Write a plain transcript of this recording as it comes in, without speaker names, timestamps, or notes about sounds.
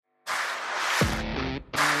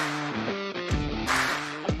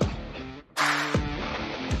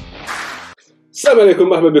السلام عليكم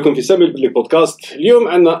مرحبا بكم في سامي البلي بودكاست. اليوم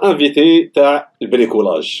عندنا انفيتي تاع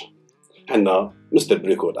البريكولاج، عندنا مستر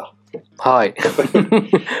بريكولا. هاي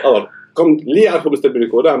الوغ كوم اللي يعرفوا مستر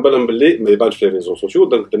بريكولا عم بالهم باللي ما يبانش في ريزو سوسيو،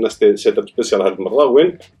 دونك درنا سيت اب سبيسيال هذه المره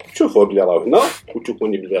وين تشوفوا بلي راهو هنا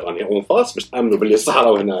وتشوفوني بلي راني اون فاس باش تامنوا بلي صح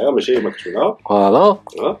راهو هنايا ماشي ما كنتش هنا. فوالا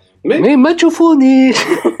مي ما تشوفونيش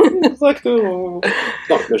اكزاكتومون.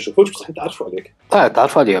 دونك ما نشوفوش بصح تعرفوا عليك.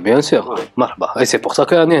 تعرفوا عليا بيان سور. مرحبا اي سي بور سا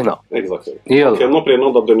كو راني هنا. اكزاكتومون. يلا كان نون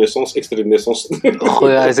برينون دات دو نيسونس اكستري دو نيسونس.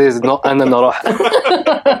 خويا عزيز نو انا نروح.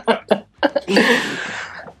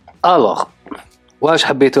 الوغ واش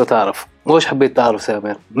حبيتو تعرف؟ واش حبيت تعرف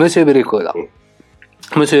سامر؟ مسيو بريكولا.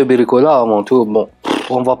 Monsieur Brikoula, avant tout, bon,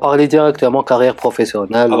 on va parler directement carrière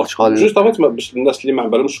professionnelle. Juste avant, باش الناس اللي ما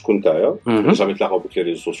عبالهمش شكون نتايا، جامي تلاقاو بك لي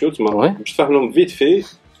ريزو سوسيو، تما باش تفهمهم فيت في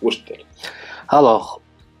واش دير. Alors,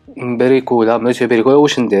 Brikoula, Monsieur Brikoula,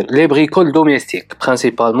 واش ندير؟ Les bricoles domestiques,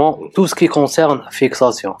 principalement tout ce qui concerne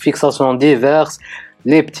fixation diverses,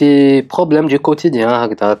 les petits problèmes du quotidien,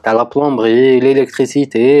 t'as la plomberie,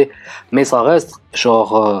 l'électricité, mais ça reste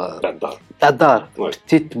genre Tadar,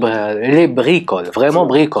 petite, les bricoles, vraiment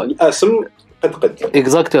bricoles.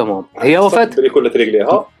 Exactement. Et en fait,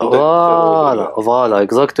 voilà,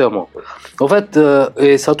 exactement. En fait,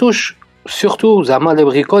 et ça touche surtout les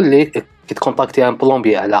bricoles qui te contacter un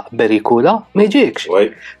plombier à la Brikoula, mais dix.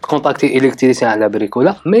 Contacter électricien à la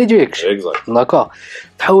Brikoula, mais dix. D'accord.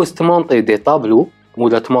 Tu te monter des tableaux. ou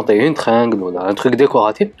de te monter une tringle ou un truc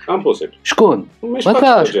décoratif. Impossible. شكون؟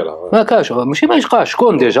 ما كاش ماشي ما يشقاش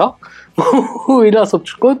شكون déjà. il a صوت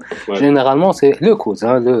شكون. Généralement c'est le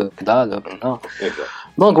cousin, le كدا le maintenant.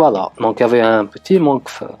 Donc voilà, donc il y avait un petit manque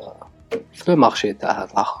في le marché تاع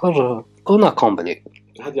الاخر on a comblé.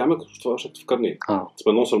 هذه عمك واش تفكرني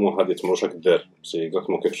تبان نون سولمون هذه تما واش راك دار سي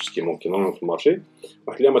اكزاكتومون كيف كي ممكن في المارشي.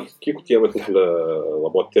 واحد اليوم كي كنت يوم نحل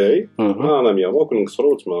لابواط تاعي انا ميا كنا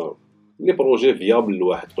نكسروا تما لي بروجي فيابل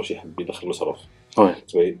الواحد واش يحب يدخل مصروف.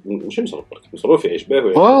 ماشي مصروف برك مصروف يعيش به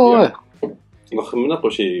وي خممنا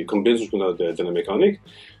واش كون بيزوج كنا درنا ميكانيك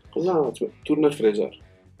قلنا تورنا الفريزر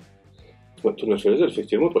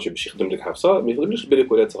effectivement واش باش يخدم لك حفصه ما يخدملكش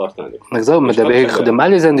بريكولات صغار ثاني اكزاكتومون دابا يخدم مع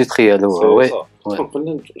لي زاندستريال وي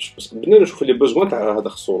قلنا بس بدنا نشوف لي بوزوان تاع هذا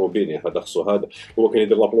خصو روبيني هذا خصو هذا هو كاين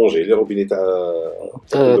يدير لا بلونجي لي روبيني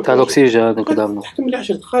تاع الاكسجين كذا تحكم لي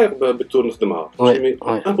 10 دقائق بالتور نخدمها ماشي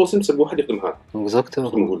امبوسيبل تسب واحد يخدمها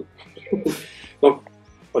اكزاكتومون نقول دونك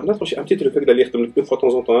قلنا واش ان بتي تروك هكذا اللي يخدم لك اون فوا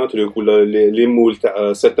طون طون تروك ولا لي مول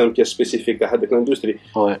تاع سيرتان بياس سبيسيفيك تاع هذاك الاندستري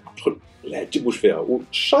تدخل لا تجيب واش فيها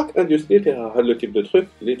وشاك اندستري فيها هذا لو تيب دو تروك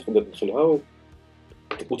اللي تقدر تدخلها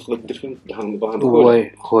وتقدر دير فيهم دهان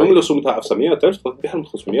وي ولا سومتها 900000 تقدر تبيعها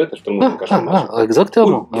 500000 ترمون كاش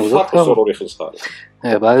اكزاكتومون السرور يخلصها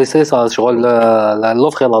با سي سا شغل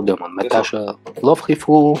لوفر لا دوموند ما كاش لوفر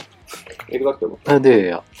يفو اكزاكتومون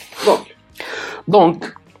هذه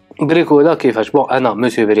دونك Brikola كيفاش bon انا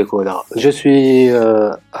monsieur Brikola je suis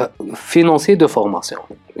financier de formation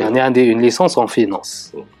يعني عندي une licence en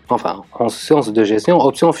finance enfin en sciences de gestion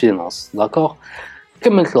option finance d'accord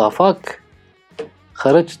كملت لا فاك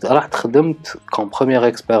خرجت رحت خدمت comme première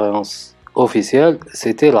expérience officielle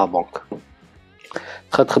c'était la banque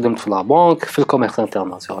خدمت في لا بنك في الكوميرس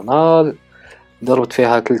انترناسيونال ضربت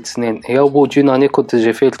فيها 3 سنين هي وبوجيناني كنت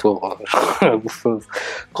جي في التور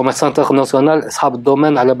كوميرس انترناسيونال اصحاب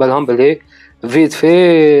الدومين على بالهم بلي فيت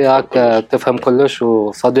في هكا تفهم كلش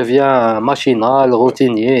و سا ديفيان ماشينال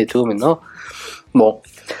روتينيي تو منا بون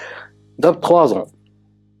داب 3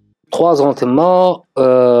 ans تما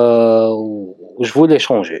je voulais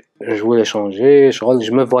changer شغل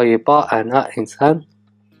je me voyais pas انا انسان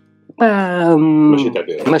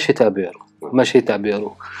ماشي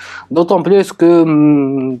تعبيرو d'autant plus que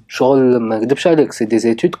شغل ما نكذبش عليك c'est des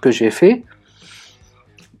études que j'ai fait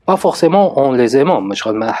pas forcément en les aimant mais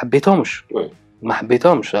شغل ما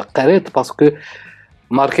حبيتهمش قريت باسكو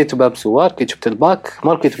ماركت باب سوار كي جبت الباك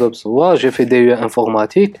ماركت باب سوار j'ai fait des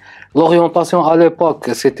informatique l'orientation à l'époque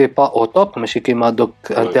c'était pas au top ماشي كيما دوك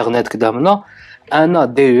انترنت قدامنا انا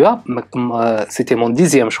دي c'était mon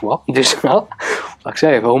 10e choix déjà راك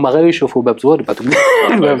شايف هما غير يشوفوا باب زوار يبعثوا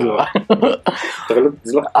باب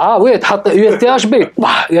زوار وي تحط يو تي اش بي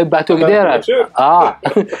يبعثوا كدير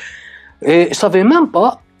et je savais même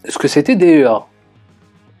pas ce que c'était DEA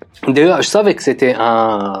je savais que c'était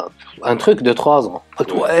un truc de 3 ans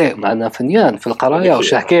قلت واه معنا فنيان في القرايه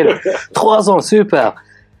واش نحكي لك 3 ans super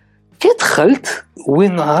كي دخلت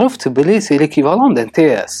وين عرفت بلي سي ليكيفالون دان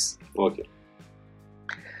تي اس اوكي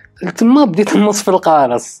تما بديت نص في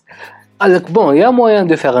القارص قال لك بون يا موين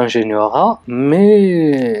دو فيغ انجينيور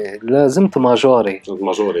مي لازمت ماجوري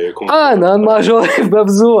انا ماجوري باب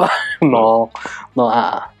زوار نو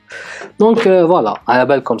دونك فوالا على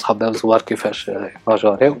بالكم صحاب الزوار كيفاش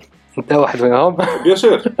يجاريو انت واحد منهم بيان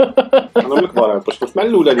سور انا من الكبار باش مع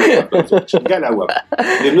الاولى اللي كاع العوام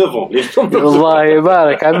لي 9 الله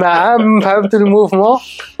يبارك نعم فهمت الموفمون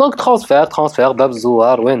دونك ترانسفير باب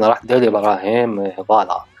الزوار وين راح دير ابراهيم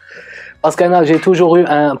فوالا باسكو انا جي توجور يو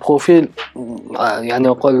ان بروفيل يعني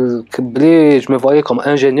نقول كبلي جو مي فوايي كوم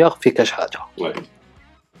انجينيور في كاش حاجه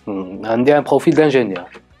عندي ان بروفيل دانجينيور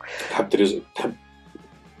تحب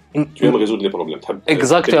tu aimes résoudre les problèmes.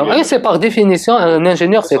 Exactement. Et c'est par définition, un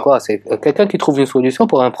ingénieur, c'est quoi? C'est quelqu'un qui trouve une solution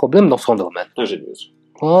pour un problème dans son domaine. Ingénieuse.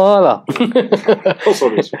 Voilà.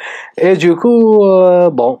 Et du coup,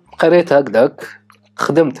 bon, قريت هكذاك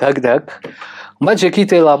خدمت هكذاك بعد j'ai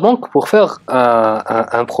quitté la banque pour faire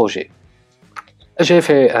un projet. J'ai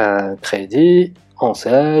fait un crédit en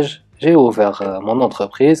sage, j'ai ouvert mon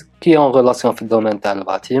entreprise qui est en relation avec le domaine du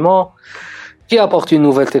bâtiment, qui apporte une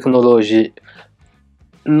nouvelle technologie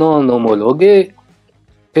non homologuée.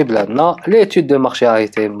 Et bladna, l'étude de marché a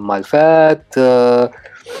été mal faite.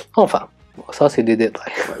 Enfin, ça c'est des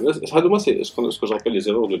détails. Moi, c'est ce que j'appelle les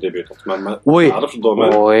erreurs de débutant. Oui.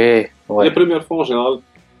 Oui. Les premières fois en général,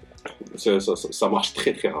 ça marche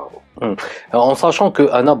très très rarement. En sachant que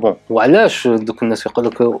Anna bon, وعلاش دوك الناس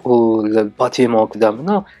يقولوا le bâtiment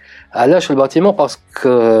قدامنا علاش le bâtiment parce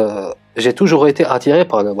que j'ai toujours été attiré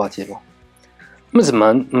par le bâtiment.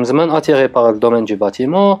 من زمان attiré par le domaine du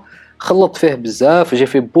bâtiment خلطت فيه بزاف j'ai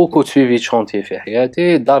fait beaucoup de suivi de chantier في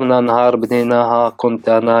حياتي دارنا نهار بنيناها كنت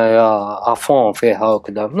انايا افون فيها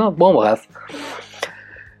وكذا bon bref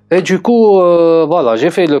et du coup voilà j'ai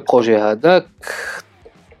fait le projet هذاك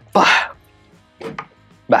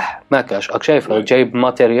ما كاش راك شايف جايب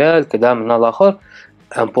ماتيريال كذا من الاخر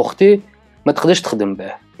امبورتي ما تقدرش تخدم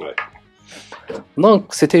به donc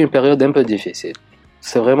c'était une période un peu difficile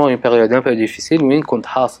c'est vraiment une période un peu difficile وين كنت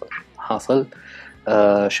حاصل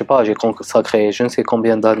je sais pas j'ai consacré je ne sais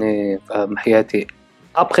combien d'années حياتي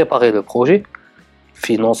à préparer le projet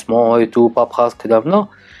financement et tout paperasse كذا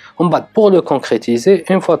ومن بعد pour le concrétiser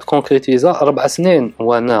une fois concrétisé 4 سنين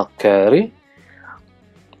وانا كاري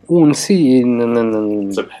ونسي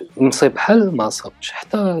نصيب حل ما صبتش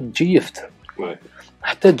حتى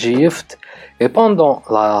تجيفت et pendant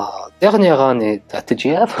la dernière année تاع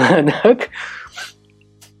التجياف هذاك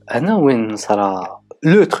انا وين صرا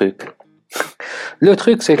le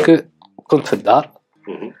truc c'est que كنت في الدار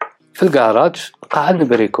في الكراج قاعد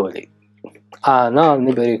نبريكولي انا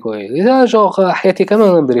نبريكولي لا جوغ حياتي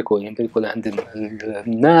كمان نبريكولي عند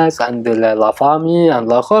الناس عند لا فامي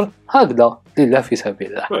عند الاخر هكذا لله في سبيل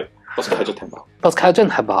الله parce que حاجه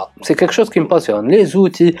نحبها c'est quelque chose qui me passionne les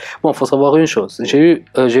outils bon faut savoir une chose j'ai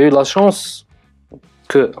eu la chance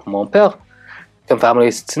que mon père كان في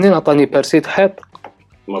عمري 6 سنين عطاني بيرسيت حيط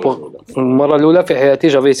المره الاولى في حياتي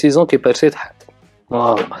j'avais 6 ans qui بيرسيت حيط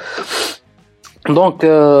donc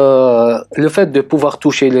le fait de pouvoir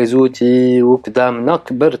toucher les outils وكذا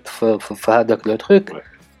كبرت في هذاك le truc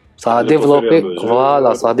ça a développé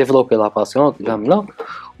voilà ça a développé la passion كذا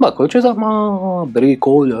ما كنتش زعما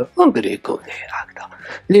بريكول هكذا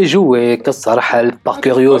لي جوي كسر حل باغ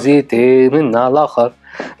كيوريوزيتي من الاخر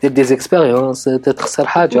دير دي زيكسبيريونس تخسر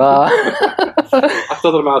حاجه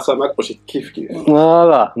تهضر مع سامعك باش كيف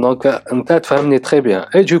فوالا دونك انت تفهمني تري بيان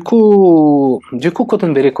اي دوكو كنت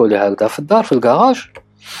نبريكولي هكذا في الدار في الكراج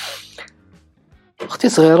اختي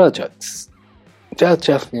صغيره جات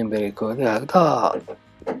شافني نبريكولي هكذا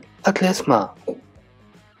قالت لي اسمع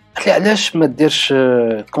قالت لي علاش ما ديرش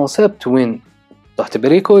كونسيبت وين تروح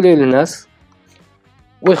تبريكولي للناس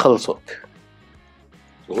ويخلصوك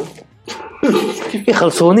كيف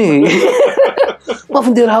يخلصوني ما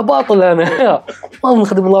نديرها باطل انا ما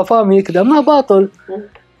نخدم لا فامي كذا ما باطل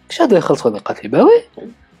ايش هذا يخلصوني قالت لي باوي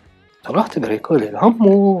تروح تبريكولي لهم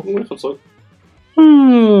ويخلصوك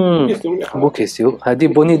بو كيستيو هذه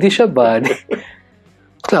بوني دي شابه هذه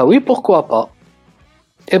قلت لها وي بوركوا با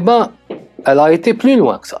et ben elle a été plus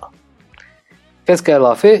loin que ça qu'est-ce qu'elle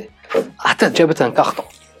a fait حتى جابت un carton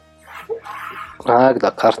هكذا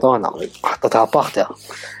كارطونه حطتها باغتير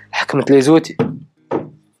حكمت لي زوتي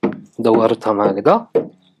دورتهم هكذا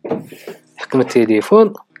حكمت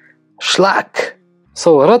التليفون شلاك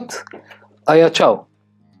صورت ايا تشاو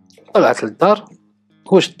طلعت للدار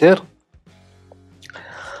واش دير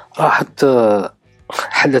راحت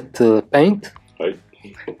حلت بينت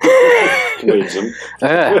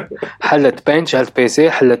حلت بينت شالت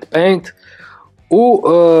بيسي حلت بينت و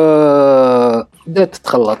بدات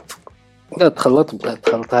تخلط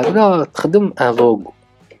هكذا تخدم ان لوغو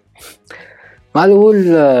مع الاول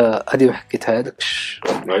هذه ما حكيتها هذاكش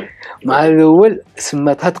مع الاول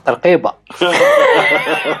سماتها تقرقيبه.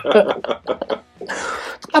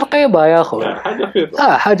 تقرقيبه يا خويا حاجه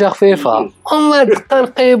خفيفه. حاجه خفيفه. اما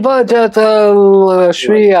التقرقيبه جات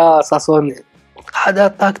شويه ساسوني حدا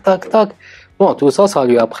تاك تاك تاك. بون تو سا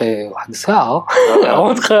سالي ابخي واحد الساعه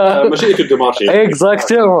ماشي ايتود دو مارشي.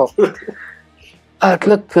 اكزاكتومون. قالت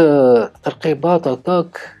لك تقرقيبه تاك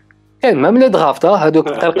تاك كاين ميم لي دغافتا هذوك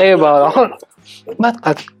التقرقيبه. ما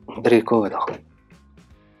تقعد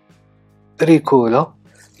بريكولا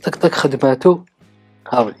تك تك خدماتو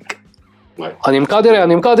هاوليك. اني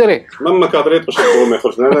مكادري ماما كادريت باش نقول ما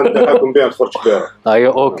يخرج لنا نحكم بها تخرج كبيره.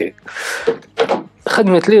 ايوه اوكي.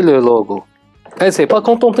 خدمت لي لو لوغو اي سي با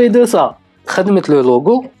كونتونتي دو سا. خدمت لو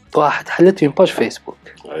لوغو واحد حلت اون باج فيسبوك.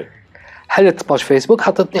 حلت باج فيسبوك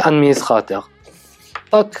حطتني ادمينستراتور.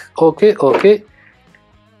 طاك اوكي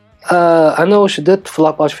انا واش درت في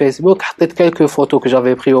لاباج فيسبوك حطيت كالكو فوتو كو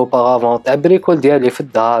جافي بري اوبارافون تاع بريكول ديالي في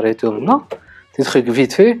الدار اي تو نو دي تروك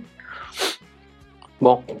فيت في.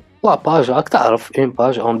 بون لا باج راك تعرف اون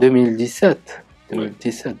باج en 2017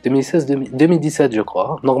 je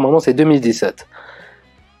crois normalement c'est 2017.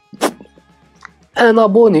 un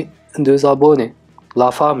abonné, deux abonnés,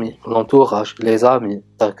 la famille, l'entourage, les amis,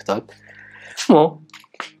 tac tac. bon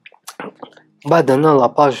بعد انا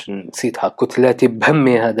لاباج نسيتها كنت لاتي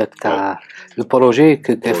بهمي هذاك تاع البروجي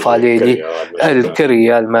كيفالي لي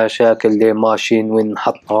الكريه المشاكل لي ماشين وين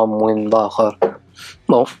نحطهم وين الاخر.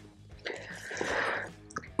 بون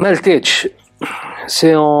ما لقيتش.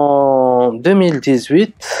 سي en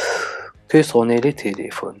 2018 que sonnaient les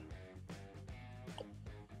téléphones.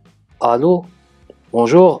 الو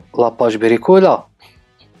بونجور لاباج بريكولا.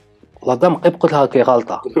 لا دام قلت لها كي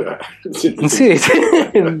غلطه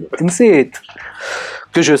نسيت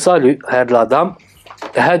كو جو سالو هاد لا دام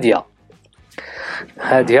هاديه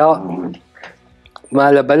ما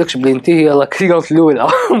على بالكش بلي انت هي لا كليونت الاولى.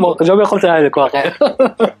 جامي قلتها لك واقع.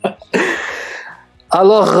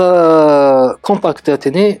 alors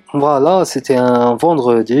contactez-moi voilà c'était un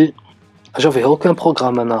vendredi. j'avais aucun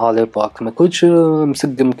programme انا à l'époque ما كنتش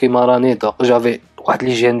مسقم كيما راني دوك. j'avais واحد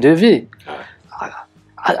لي جين دو في.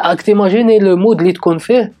 راك تيماجيني لو مود اللي تكون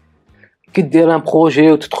فيه كي دير ان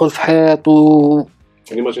بروجي وتدخل في حيط و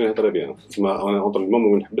ايماجيني هضره بيان تسمى انا اونطر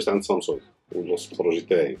المومون وين حبست عند سامسونج ونص البروجي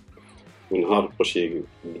تاعي ونهار باش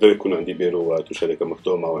بدا يكون عندي بيروات وشركه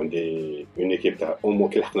مخدومه وعندي اون ايكيب تاع اومو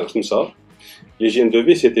كي لحقنا 5 لي جين دو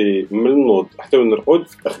في سيتي من النوض حتى نرقد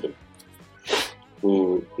اخدم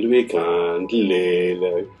والويكاند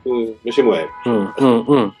الليل ماشي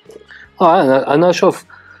مهم. انا شوف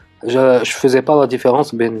je faisais pas la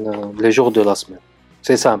différence بين les jours de la semaine.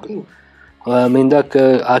 c'est simple. من داك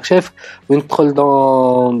راك شايف وين تدخل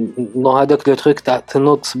dans هذاك لو تروك تاع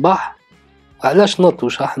تنوض صباح علاش نوض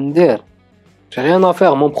واش راح ندير j'ai rien à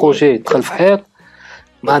faire mon projet دخل في حيط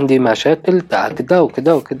ما عندي مشاكل تاع كذا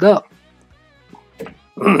وكذا وكذا.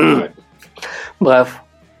 bref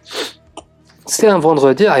c'était un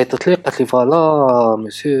vendredi عيطت لي قالت لي فوالا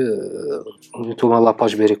مسيو نتوما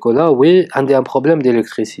لاباج بريكولا وي عندي ان بروبليم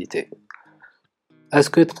ديليكتريسيتي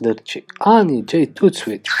اسكو تقدر تجي. اني جاي تو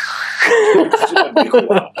سويت.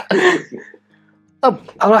 طب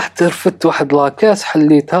رحت رفدت واحد لاكاس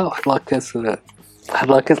حليتها واحد لاكاس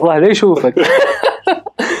الله لا يشوفك.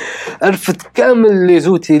 رفدت كامل لي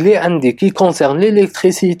زوتي اللي عندي كي كونسيرن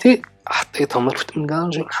ليليكتريسيتي حطيتهم رفدت من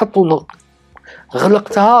كارجي نحطو نور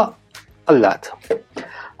غلقتها طلعت.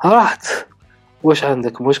 رحت واش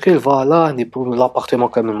عندك مشكل فوالا عندي بروبليم لابارتمون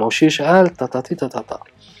كامل ماشي شعال تاتاتي تاتاتا.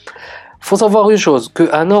 faut savoir une chose que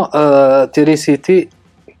ana télécité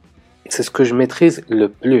c'est ce que je maîtrise le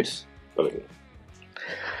plus.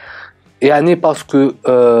 يعني parce que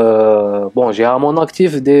bon j'ai à mon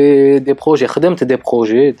actif des projets خدمت des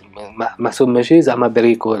projets محسوب ماشي زعما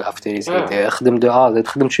بريكول افتيسيتي خدمت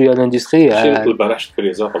خدمت شويه الاندستري شي البارح شفت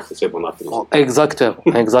لي زابل سي بون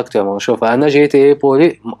exactement شوف انا جيت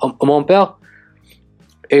ايبولي mon père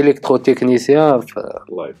électrotechnicien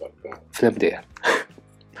الله يبارك في البدايه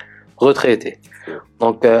retraité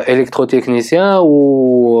donc électrotechnicien ou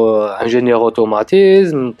ingénieur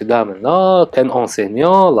automatisme كذا منا كان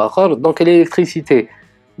enseignant الاخر donc l'électricité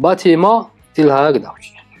bâtiment تلها هكذا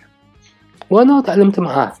وانا تعلمت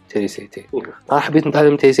معاه تيسيتي. حبيت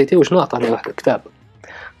نتعلم تيسيتي وشنو عطاني واحد الكتاب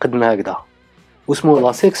قدنا هكذا واسمه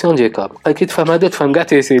لا سيكسيون دي كاب. كي تفهم هذا تفهم كاع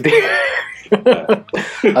تيسيتي.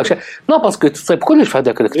 نو باسكو تصيب كلش في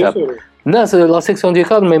هذاك الكتاب. الناس لا سيكسيون دي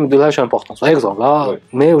كاب ما يمدولهاش امبورطونس اكزومبل لا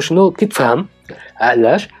مي وشنو كي تفهم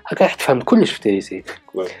علاش هكا راح تفهم كلش في تيسيتي.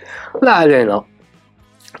 لا علينا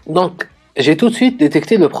دونك j'ai tout de suite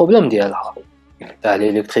détecté le problème ديالها تاع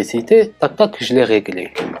l'électricité. tac tac je l'ai réglé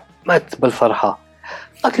مات بالفرحه.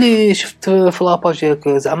 قالت لي شفت في لاباج ديالك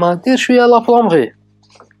زعما دير شويه لا بلومبري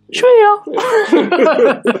شويه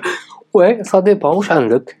وي سا ديبون واش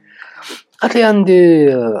عندك. قالت لي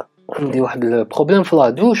عندي واحد البروبليم في لا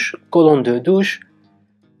دوش كولون دو دوش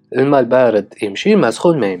الماء البارد يمشي الماء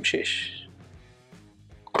سخون ما يمشيش.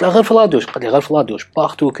 قلت لها غير في لا دوش. قالت لي غير في لا دوش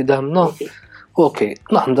بارتو قدامنا اوكي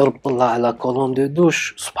نحضر نطلع على كولون دو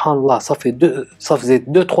دوش سبحان الله صافي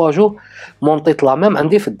زيد 2-3 جور مونطيت لا ميم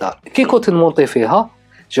عندي في الدار. كي كنت نمونطي فيها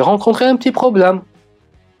جي رونكونطري ان بتي بروبليم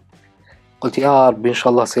قلت يا ربي ان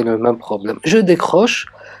شاء الله سي لو ميم بروبليم جو ديكروش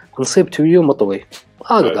نصيب تويو مطوي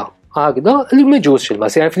هكذا اللي ما يجوزش الماء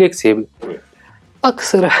سي انفليكسيبل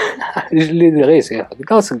اكسر رجلي دغيسي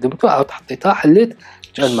هكذا سدمتها عاود حطيتها حليت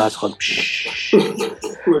جا الماء سخون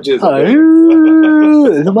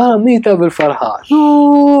الماء ميتة بالفرحة.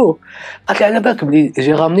 قالت لي على بالك بلي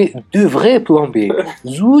جي رامني دو فغي بلومبي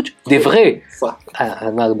زوج دي فغي صح.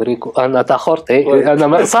 انا تاخرتي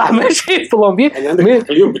انا صح ماشي بلومبي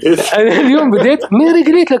اليوم بديت مي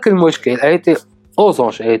ريغريت لك المشكل ايتي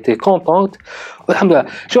اوزونج ايتي كونطونت والحمد لله.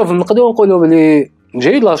 شوف نقدروا نقولوا بلي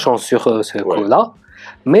جاي لا شانس سور سو كولا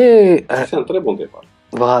مي سي ان تري بون ديبار.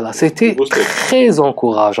 Voilà, c'était très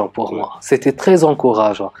encourageant pour moi. C'était très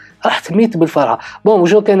encourageant. رحت ميت بالفرحة. Bon,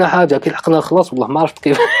 وجو كان حاجة كي لحقنا نخلص والله ما عرفت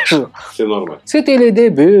كيفاش. C'est normal. C'était les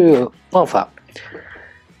débuts, enfin.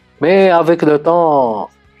 Mais avec le temps,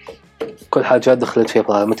 كل حاجة دخلت في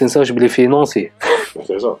بلاصة. ما تنساوش بلي فينانسي.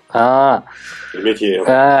 C'est ça. الميتي.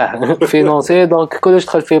 فينانسي donc كلش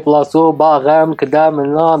دخل في بلاصتو باغام كدا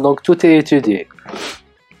منا donc tout est étudié.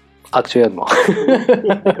 Actuellement.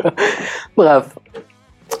 Bref.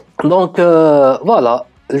 Donc voilà,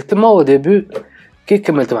 تما au début كي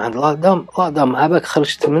كملت مع هاد لادام عباك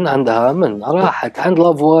خرجت من عندها من راحت عند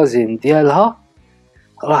لا فوازين ديالها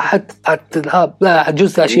راحت قالت لها بلا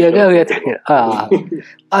جوز عشيه كاع وهي تحكي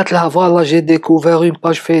قالت لها فوالا جي ديكوفير اون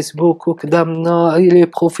باج فيسبوك وكذا منا إلي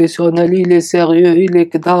بروفيسيونيل إلي سيريو إلي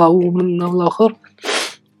كذا ومن الاخر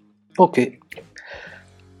اوكي.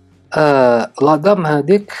 لادام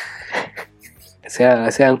هذيك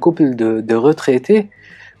سي ان كوبل دو ريتريتي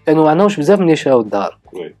كانوا معناوش بزاف من يشراو الدار.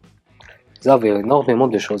 Ils avaient énormément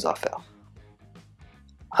de choses à faire.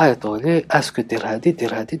 عيطوا لي اسكو دير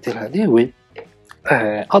هادي وي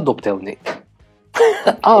ادوبتوني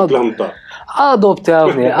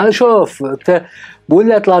ادوبتوني شوف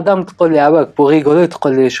ولات لا دام تقول لي عباك بو ريغولي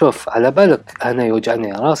تقول لي شوف على بالك انا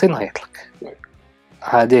يوجعني راسي نعيط لك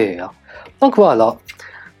هذه هي. دونك فوالا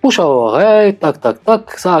بوش اوري تاك تاك تاك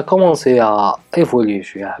سا كومونسي ا ايفولي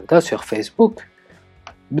شويه هكذا سور فيسبوك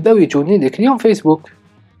بداو يجوني لي كليون فيسبوك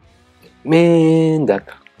من داك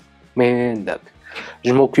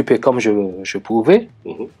je m'occupais comme je pouvais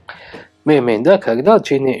mais من داك هكذا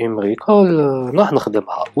تجيني امريكال نروح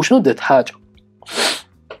نخدمها. وشنو درت حاجه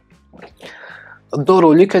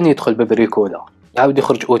الدور اللي كان يدخل ببريكولا عاود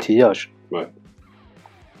يخرج اوتياج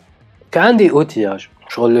كان عندي اوتياج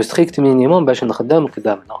شغل لو ستريكت مينيموم باش نخدم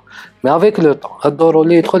قدامنا مي افيك لو طون الدور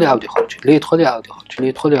اللي يدخل يعاود يخرج اللي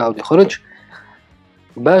يدخل يعاود يخرج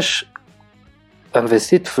باش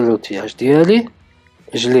انفستيت في لوتياج ديالي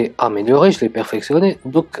جلي اميليوري جلي بيرفكسيوني.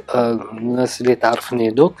 دوك الناس اللي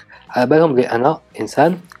تعرفني دوك على بالهم بلي انا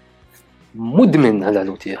انسان مدمن على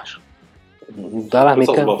لوتياج. دراهمي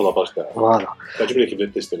كامل فوالا تعجبني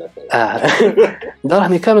كيف تيستي لا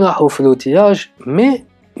دراهمي كامل راحوا في لوتياج مي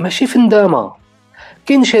ماشي في ندامه.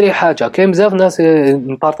 كي نشري حاجه كاين بزاف ناس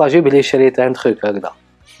نبارطاجي بلي شريت عند خوك هكذا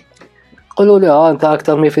يقولوا لي انت راك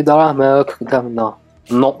ترمي في دراهمك قدامنا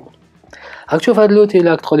نو هاك تشوف هاد لوتي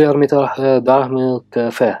لاك تقول لي رمي دراهمك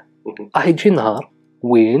فيه راح يجي نهار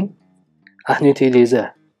وين راح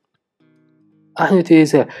نوتيليزاه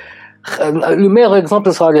لو ميغ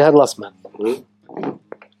اكزامبل صار لي هاد لا سمان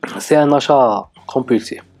سي ان اشا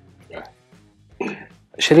كومبولسيف.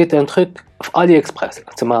 شريت ان تروك في الي اكسبريس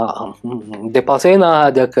تما ديباسينا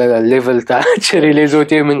هذاك الليفل تاع تشري لي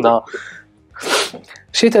زوتي منها.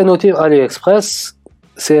 شريت ان اوتي في الي اكسبريس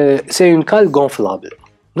سي اون كال غونفلابل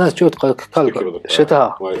ناس تشوف كال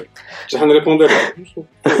شتها شحال نريبوندي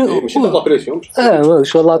ماشي لا بريسيون ان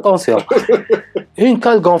شاء الله طونسيون اون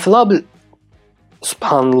كال غونفلابل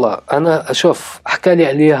سبحان الله. انا اشوف حكى لي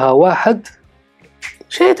عليها واحد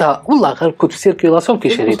شريتها والله غير كنت في سيركيلاسيون كي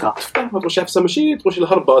شريتها واش عفسه ماشي تمشي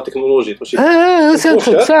الهربه تكنولوجي تمشي سي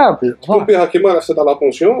سامبل تكون بها كيما نفس على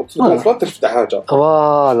لابونسيون تكون تفتح حاجه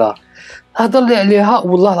فوالا هضر لي عليها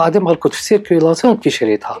والله العظيم غير كنت في سيركيلاسيون كي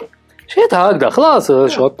شريتها هكذا خلاص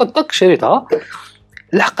شو طق شريتها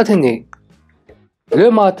لحقتني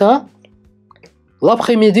لو ماتان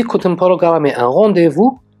لابخي ميدي كنت مبروغرامي ان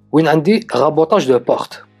رونديفو وين عندي رابوطاج دو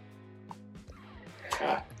بورت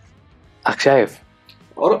راك شايف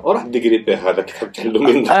روح ديغريبي هذاك تحب تحلو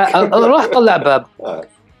منك روح طلع باب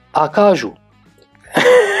اكاجو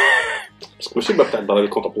بس ماشي باب تاع الدار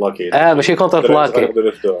الكونتر بلاكي ماشي كونتر بلاكي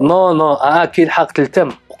نو كي لحقت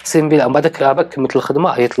التم اقسم بالله من بعدك عباك مثل الخدمه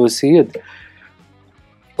عيط له السيد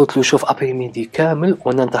قلت له شوف ابري ميدي كامل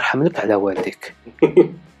وانا نترحم لك على والديك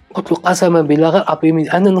قلت له قسما بالله غير ابري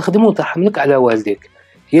ميدي انا نخدم ونترحم لك على والديك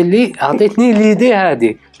يلي عطيتني ليدي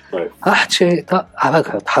هذه رحت شي عباك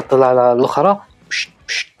تحط على الاخرى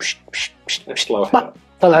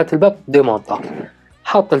طلعت الباب ديمونطا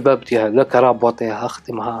حط الباب ديالك رابطيها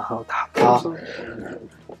خدمها وتحطها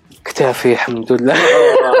كتافي الحمد لله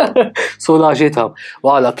سولاجيتهم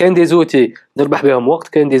فوالا كاين دي زوتي نربح بهم وقت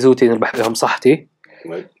كاين دي زوتي نربح بهم صحتي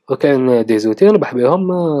وكاين دي زوتي نربح بهم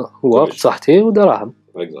وقت صحتي ودراهم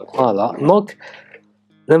فوالا دونك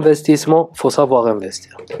l'investissement faut savoir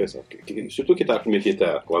investir surtout كي تعرف الميتي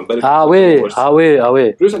تاعك وعن بالك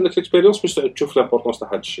وي بلوس عندك اكسبيريونس باش تشوف لامبورطونس تاع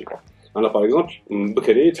هذا الشيء انا باغ اكزومبل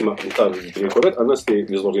بكري تما نتاع البريكولات انا سيتي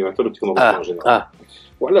لي زورديناتور والتكنولوجيا ان جينيرال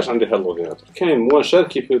وعلاش عندي هذا الاورديناتور كاين موان شار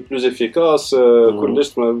كي بلوز افيكاس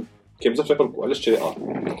كلش كاين بزاف يقولوا علاش تشري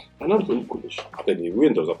انا نقول كلش عطيني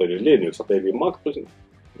ويندوز عطيني لينكس عطيني ماك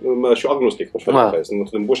ما شو اغنوستيك واش فايس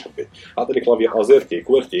نخدم بوش حبيت عطيني كلافي ازيرتي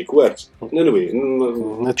كويرتي كوارت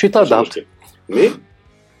ننوي تشي طابع مي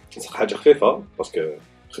حاجه خفيفه باسكو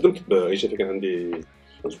خدمت بايش كان عندي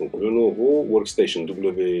اسمه نوفو ورك ستيشن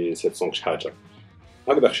دبليو 700 شي حاجه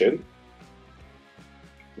هكذا خشن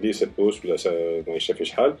دي 7 بوس ولا ما يشافي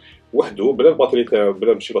شحال وحده بلا الباتري تاعو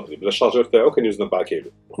بلا ماشي باتري بلا الشارجور تاعو كان يوزن 4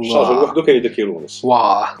 كيلو الشارجور وحده كان يدير كيلو ونص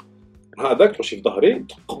واه هذاك تمشي في ظهري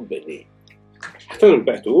تقبلني حتى من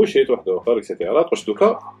بعته شريت واحد اخر اكسيتيرا واش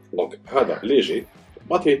دوكا دونك هذا ليجي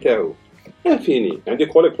الباتري تاعو انفيني عندي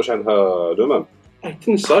كوليك واش عندها لو مام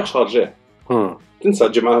تنسى تشارجيه تنسى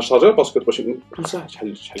تجي معها الشارجور باسكو باش تنسى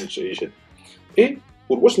شحال يشد اي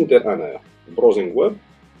واش ندير انايا بروزينغ ويب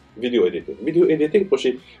فيديو ايديتينغ باش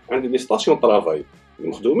عندي دي ستاسيون طرافاي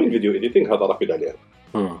مخدومين فيديو ايديتينغ هذا رابيد عليها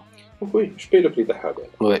وي جو باي لو بري تاع هذا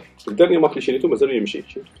وي الدرني مارك اللي شريته مازال يمشي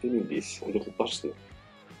شريته في 2010 عنده 13 سنه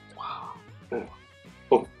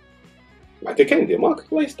بعد كاين دي مارك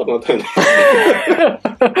الله يسترنا ثاني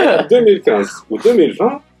 2015 و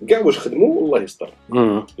 2020 كاع واش خدموا الله يستر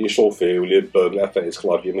يشوفي ولي العفايس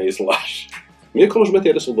كلافي ما يصلحش مي كون جمعتي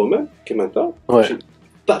على سو دومين كيما انت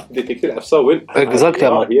تعرف ديتيكتي العفسه وين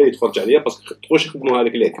اكزاكتومون هي يتفرج عليا باسكو تخوش يخدموا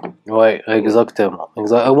هذاك ليك وي اكزاكتومون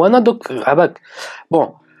وانا دوك عباك بون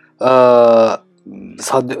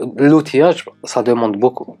l'outillage ça demande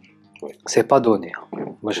beaucoup c'est pas donné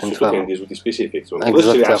باش نفهم كاين دي زوتي سبيسيفيك باش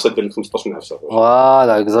تشري عفسه ديال 15 عفسه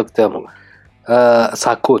فوالا اكزاكتومون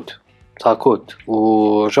ça coûte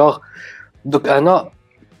و genre دوك انا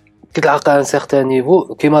كي تلحق ان سيغتان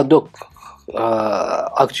نيفو كيما دوك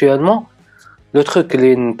actuellement لو تروك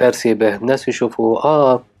اللي نبارسي به الناس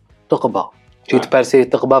يشوفوا تقبه تي تبارسي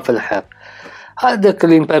تقبه في الحيط هذاك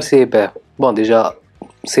اللي نبارسي به بون ديجا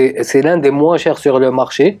c'est l'un des moins chers sur le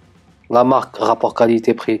marché la marque rapport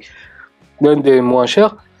qualité prix l'un des moins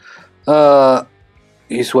chers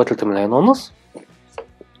يسوى 3 ملايين ونص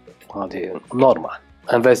هذه نورمال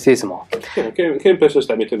انفستيسمون كاين بيرسوس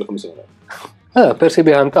تاع 250 بيرسي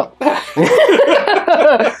بها انت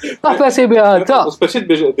بيرسي بها انت سبيسيت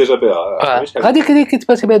ديجا بها هذيك اللي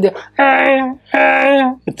كتباسي بها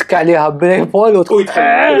تك عليها بريفول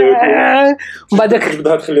وتدخل بعدك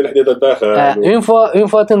تبدا تخلي الحديد الداخل اون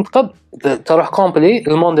فوا تنتقب تروح كومبلي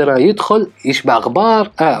المونديران يدخل يشبع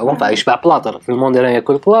غبار وانفع يشبع بلاطر المونديران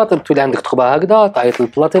ياكل بلاطر تولي عندك تخبى هكذا تعيط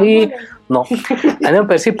للبلاطري نو انا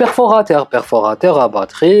بيرسي بيرفوراتور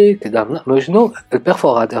باتري كذا شنو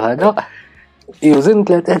البيرفوراتور هذا يوزن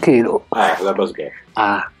 3 كيلو لا باس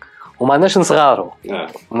كاع وما ناش نصغارو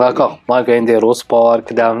داكور ما كاين نديرو سبور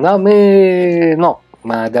كدامنا مي نو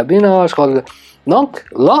ما دابينا شغل دونك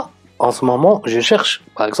لا en ce moment je cherche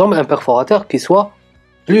par exemple un perforateur qui soit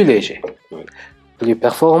plus léger plus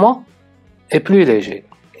performant et plus léger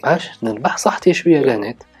باش نربح صحتي شويه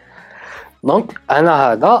لهنيت دونك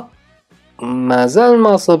انا هذا مازال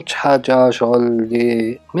ما صبتش حاجه شغل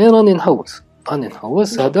دي مي راني نحوس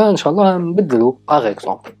هذا ان شاء الله نبدلو باغ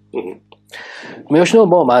اكزومبل مي شنو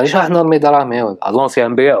بون مانيش راح نرمي دراهمي ولا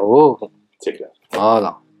لونسيان نبيعو سي كلير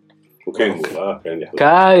فوالا وكاين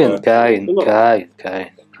كاين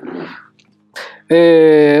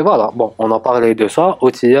et voilà bon on a parlé de ça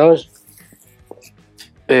outillage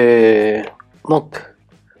et donc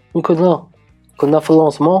كنا في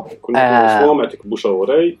اللونسمون معك بوش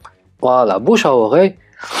اوري فوالا بوش اوري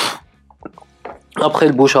après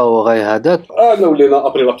le bouche à oreille هذاك انا ولينا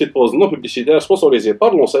ابري لا بتيت بوز نو بوبليسيتير سبونسوريزي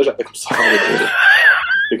بار لونساج يعطيكم الصحه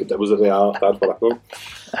كنت تعبوا الريعه تعرفوا راحكم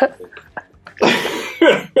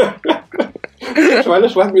شو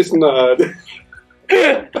علاش واحد بيسنا هذا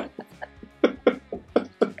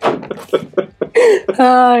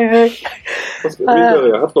هاي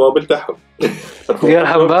حطوا قبل تاعهم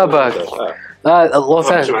يرحم بابك. الله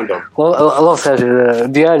سهل الله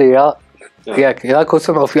سهل ديالي ياك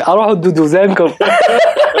وسمعوا في اروحوا دودو زينكم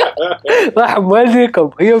راح والديكم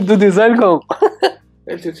هي دودو زينكم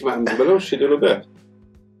انت تسمع ما بالوش يديروا به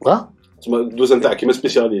تسمع الدوزه نتاعك كيما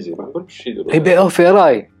سبيسياليزي ما بالوش يديروا يبيعوه في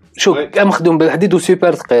راي شوف كان مخدوم بالحديد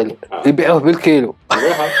وسوبر ثقيل يبيعوه بالكيلو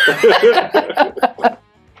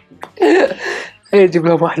يجيب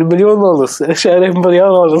لهم 1.5 مليون شاريه ب1.5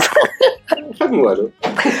 مليون فهم والو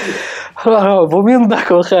بومين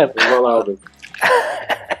نضحكوا خير والله العظيم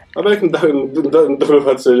بالك ندخلوا في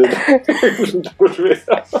هذا السجن باش نضحكوا شويه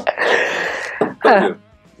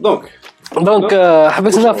دونك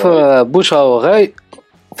حبسنا في بوشا وغاي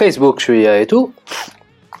فيسبوك شويه ايتو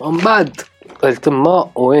ومن بعد تما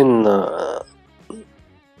وين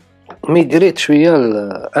ميغريت شويه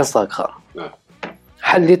الانستغرام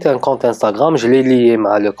حليت ان كونت انستغرام جلي لي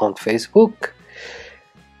مع لو كونت فيسبوك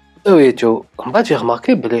ويتو من بعد جي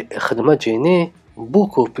رماركي بلي الخدمه تجيني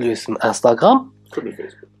بوكو بلوس من انستغرام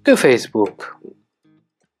كو فيسبوك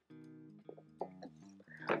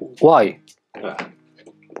واي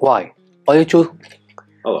قلتو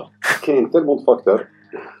الله كاين تالمون فاكتور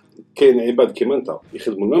كاين عباد كيما انت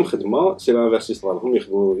يخدموا نفس الخدمه سي لانفيرسي صرالهم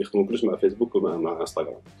يخدموا بلوس مع فيسبوك ومع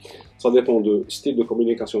انستغرام سا ديبون دو ستيل دو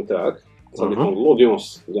كومونيكاسيون تاعك سا ديبون دو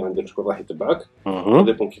لودونس اللي عندك شكون راح يتبعك سا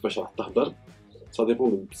ديبون كيفاش راح تهضر سا ديبون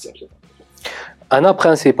دو بزاف انا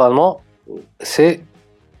برينسيبالمون سي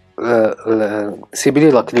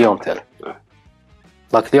سيبلي لا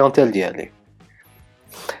كليونتيل ديالي.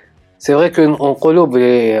 C'est vrai qu'on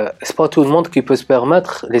c'est pas tout le monde qui peut se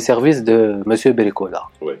permettre les services de Monsieur Brikoula.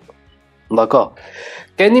 Oui. D'accord.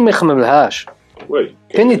 كاين اللي ما يخمملهاش. وي.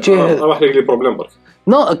 كاين اللي راح لي بروبليم برك.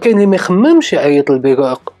 نو كاين اللي ما يخممش يعيط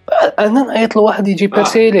للبيكو. انا نعيط لواحد يجي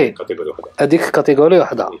بيرسيلي. هذيك كاتيجوري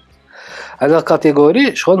وحده. انا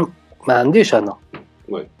كاتيجوري شغل ما عنديش انا.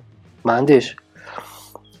 وي. ما عنديش.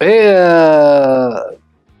 اي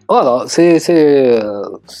voilà, c'est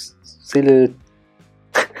le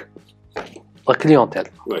la clientèle.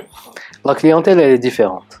 Oui. La clientèle elle est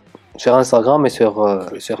différente sur Instagram et sur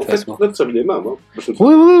Facebook.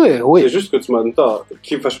 Oui. C'est juste que tu m'as dit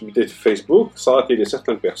كيفاش بديت في فيسبوك صارت لي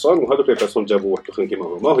certaines personnes وهذوك لي بيرسون جابوا واحد اخرين كيما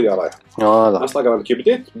هما وهي رايحه. Voilà. انستغرام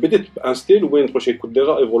كي بديت بان ستيل وين بروشي كنت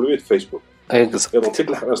ديجا ايفولوي في فيسبوك. Exact. دونك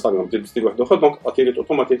تلحق انستغرام بديت ستيل واحد اخر دونك اتيريت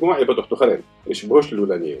اوتوماتيكمون عباد اخرين ما يشبهوش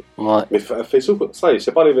الاولانيين. مي في فيسبوك صاي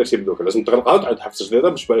سي با ريفيرسيبل دوك لازم تغلقها وتعاود تحفظ جديده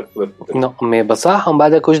باش بالك نو مي بصح من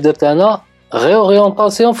بعد واش درت انا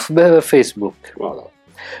réorientation في فيسبوك. Voilà.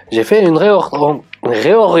 J'ai fait une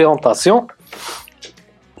réorientation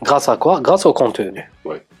grâce à quoi? Grâce au contenu.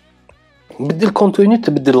 Oui. بدل الكونتوني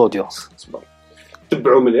تبدل الاودينس.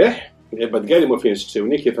 تبعوا مليح العباد كاع اللي ما فيهمش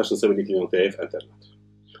تساوني كيفاش نصيب لي كليون تاعي في الانترنت.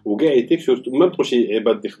 وكاع يتيك سورتو ما بروشي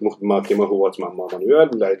عباد يخدموا خدمه كيما هو تسمع مانويال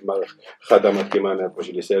ولا خدمات كيما انا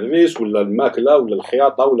بروشي لي سيرفيس ولا الماكله ولا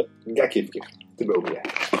الخياطه ولا كاع كيف تبعوا مليح.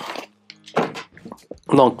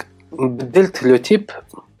 Donc بدلت le type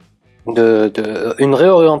de une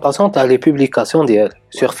réorientation تاع les publications ديالي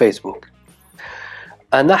sur Facebook.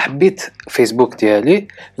 انا حبيت فيسبوك ديالي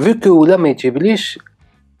vu que ولا ما يجيبليش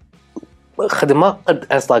خدمه قد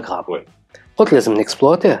انستغرام. قلت لازم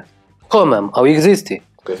نكسبلوتيه كومام او اكزيستي.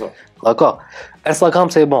 داكور انستغرام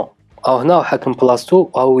سي بون او هنا وحكم بلاصتو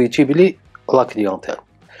او يجيب لي لا كليونتيل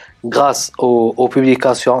غراس او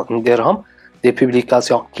بوبليكاسيون نديرهم des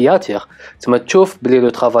publications qui attirent. Tu me trouves que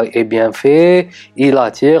le travail est bien fait, il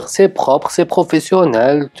attire, c'est propre, c'est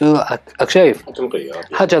professionnel. Tu as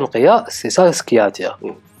c'est ça ce qui attire.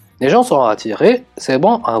 Les gens sont attirés, c'est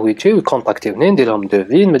bon, ah oui, tu contactez, venez, des hommes de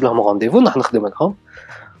vie, mais de leur rendez-vous,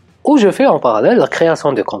 où je fais en parallèle la création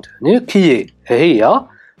de contenu qui est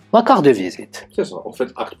ma carte de visite. C'est ça, en fait,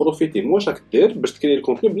 acte profiter. Moi, chaque terre, je crée le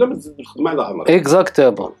contenu, là, je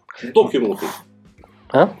exactement. Documenter.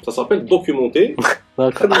 Hein? Ça s'appelle documenter.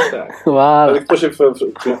 D'accord. Voilà.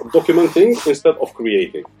 Documenting instead of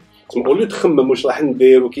creating. Au lieu de تخمم واش راح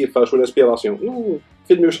ندير وكيفاش والانسبيراسيون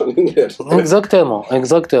فيلم واش راح ندير.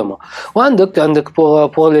 Exactement. وعندك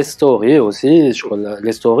pour les stories aussi, je crois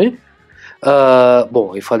les stories.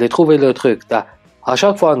 Bon, il fallait trouver le truc. À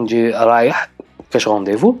chaque fois نجي رايح كاش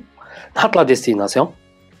rendez-vous, نحط la destination.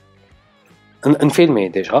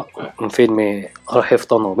 نفيلمي déjà, نفيلمي رايح في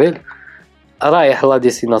طوموبيل. رايح لا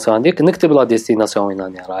ديستيناسيون عندك نكتب لا ديستيناسيون وين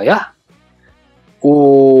راني رايح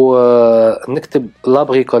ونكتب لا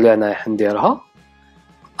بريكول اللي انا رايح نديرها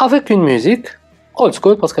افيك اون ميوزيك اولد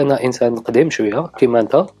سكول باسكو انا انسان قديم شويه كيما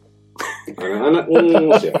انت انا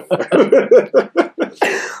اونسي.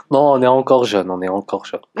 Non, on est encore jeune, on est encore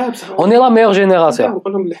jeune. On est la meilleure génération.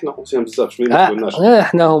 نقول لهم اللي حنا اونسيان بزاف شويه ما تقولناش.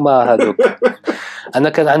 احنا هما هذوك. انا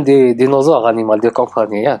كان عندي ديناصور انيمال دي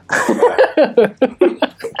كومباني ياك.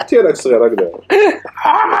 انت راك صغير هكذا.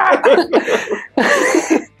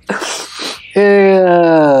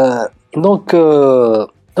 Donc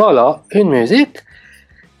voilà, une musique.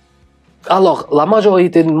 Alors, la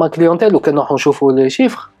majorité de ma clientèle, ou que nous regardons les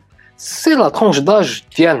chiffres, c'est la tranche d'âge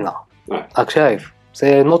ديالنا. راك شايف.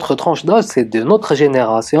 C'est notre tranche d'âge, c'est de notre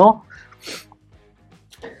génération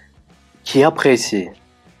qui apprécie.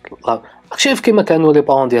 شايف كيما كانوا لي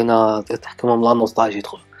بارون ديالنا تحكمهم لا نوستالجي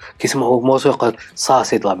تخو كيسمعوا موسيقى سا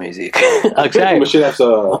سي د لا ميوزيك. راك شايف ماشي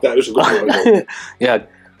نفسها تاع واش نقولوا ياك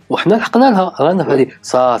وحنا لحقنا لها رانا في هذه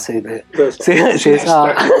سا سي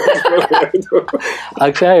سا.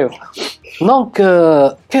 راك شايف دونك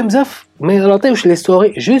كاين بزاف ما يعطيوش لي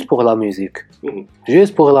ستوري جوست بور لا ميوزيك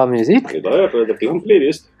جوست بور لا ميوزيك. داير درت لهم بلاي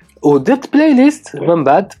ليست ودرت بلاي ليست من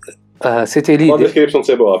بعد c'était l'idée.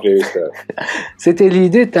 C'était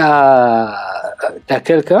l'idée t'as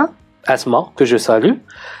quelqu'un, Asma, que je salue.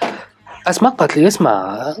 Asma, قالت لي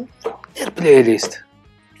اسمع دير بلاي ليست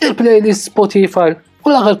دير بلاي ليست سبوتيفاي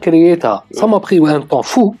ولا غير كرييتها. Ça m'a pris un temps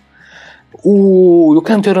fou. ولو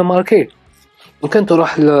كان ترماركي لو كان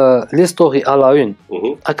تروح لي ستوري على اون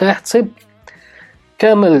هكا تصيب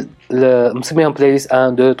كامل مسميهم بلاي ليست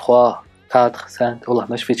 1 2 3 4 5 والله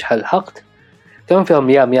ما شفت شحال لحقت كان فيها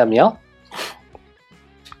 100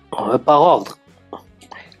 باغ اوردر.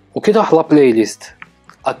 وكي تروح لا بلاي ليست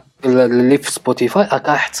اللي في سبوتيفاي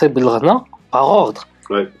راك تصيب الغناء باغ اوردر.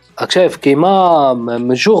 راك شايف كيما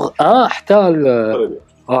من جوغ 1 حتى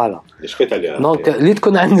فوالا شفت عليها. دونك اللي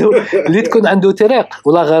تكون عنده طريق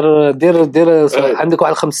ولا غير دير عندك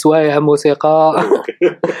واحد 5 سوايع موسيقى.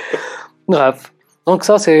 غاف دونك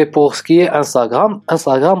ça c'est pour ce qui est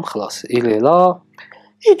Instagram خلاص il est là.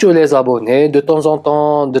 Et tu les abonnés de temps en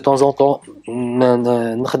temps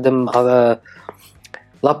نخدم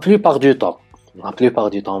la plupart du temps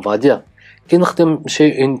on va dire qui نخدم chez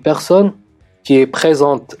une personne qui est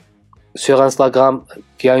présente sur Instagram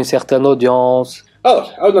qui a une certaine audience.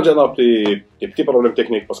 عاودنا نرجعنا بلي بتي بروبليم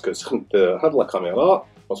تكنيك باسكو سخنت هاد لا كاميرا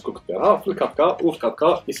باسكو كنت دايرها في الكابكا وفي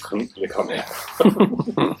الكابكا يسخن لي كاميرا.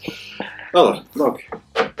 دونك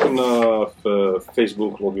كنا في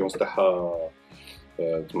فيسبوك الاودينس تاعها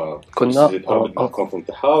كنا الكونتنت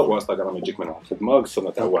تاعها وانستغرام يجيك منها الخدمه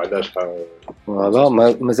قصنا تاع وعده شحال فوالا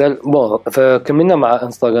مازال بون فكملنا مع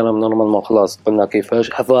انستغرام نورمالمون خلاص قلنا كيفاش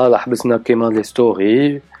فوالا حبسنا كيما لي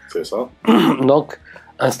ستوري سي سا. دونك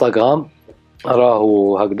انستغرام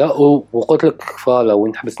راهو هكذا وقلت لك فوالا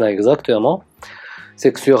وين حبسنا اكزاكتومون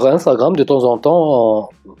سي كو سور انستغرام دو طون ان طون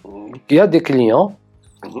يا دي كليون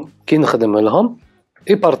كي نخدم لهم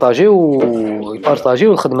يبارطاجيو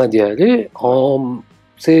الخدمه ديالي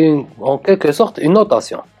c'est en quelque sorte une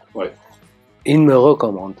notation. Ouais. Ils me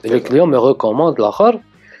recommandent. Les clients me recommandent l'achar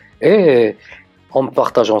et on me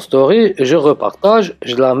partage en story, je repartage,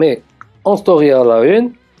 je la mets en story à la une.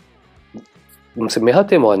 C'est un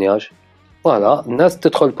témoignage. Voilà, الناس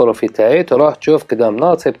تدخل البروفيل تاعي تروح تشوف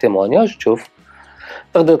قدامنا تصيب témoignage تشوف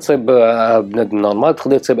تقدر تصيب بنادم نورمال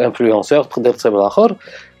تقدر تصيب انفلونسور تقدر تصيب الاخر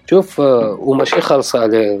تشوف وماشي خالص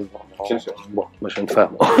عليه بون باش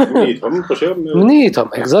نفهموا منيتهم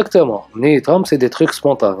اكزاكتومون منيتهم سي دي تروك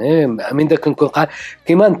سبونطاني من داك نكون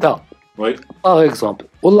كيما انت وي باغ اكزومبل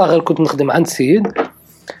والله غير كنت نخدم عند السيد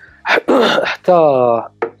حتى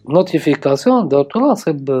نوتيفيكاسيون درت له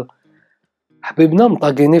صيب حبيبنا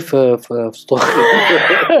مطاقيني في ستوري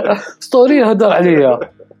ستوري هضر عليا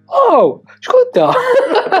او شكون انت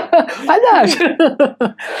علاش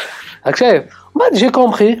راك شايف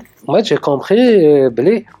ما جي كومبري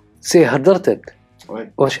بلي سي هدرتك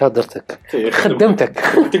واش هدرتك خدمتك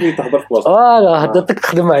تقدر تهضر في بلاصتك هدرتك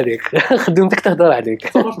تخدم عليك خدمتك تهضر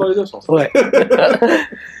عليك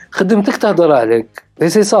خدمتك تهضر عليك اي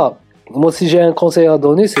سي سا مو سي جي ان كونساي ا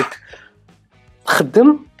دوني سي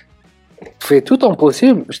خدم fais tout ton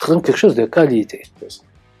possible je te donne quelque chose de qualité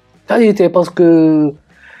parce que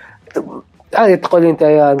allez تقول انت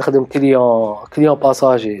نخدم كليون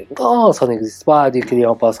باساجي non ça n'existe pas des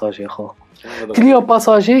clients passagers خو كليون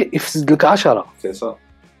باساجي يفسد لك 10 سي سا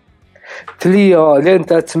كليون اللي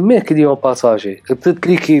انت تسميه كليون باساجي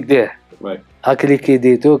تكليكي ديه هاك اللي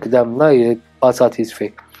كيديتو قدامنا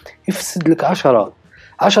باساتيسفي يفسد لك 10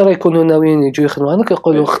 يكونوا ناويين يجوا يخدموا عندك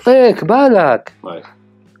يقولوا خطيك بالك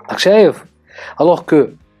راك شايف الوغ كو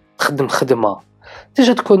تخدم خدمه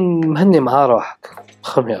تيجي تكون مهني مع روحك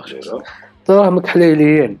خمير دراهمك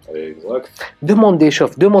حليليين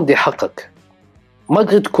دوموندي حقك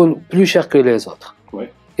ماغري تكون بلو شير كو لي زوتر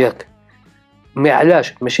ياك mais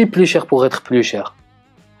علاش ماشي plus cher pour être plus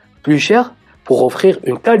cher pour offrir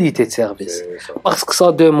une qualité de service parce que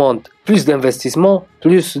ça demande plus d'investissement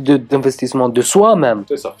d'investissement de soi-même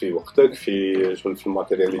c'est ça في وقتك في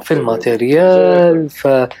الماتيريال في الماتيريال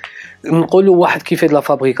نقولوا واحد كيف de la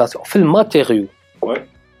fabrication في الماتيريو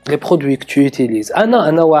les produits que tu utilises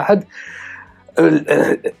انا واحد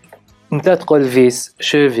انت تقول فيس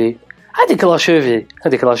شوفي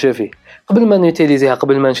هذيك لا شوفي قبل ما نوتيليزيها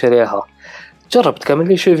قبل ما نشريها جربت كامل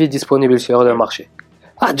لي شوفي ديسپونيبل سور لو مارشي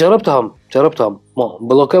جربتهم بون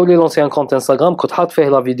بلوكاو لي لونسيان كونت انستغرام كنت حاط فيه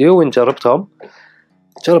لا فيديو وين جربت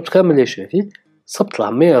كامل لي شوفي صبت لا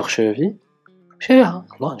ميور شوفي شريها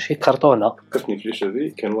والله شي كرتونه كتني في لي شوفي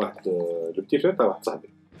كان واحد لو بتي فرير تاع واحد صاحبي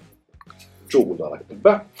جو ولا راك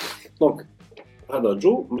تبع دونك هذا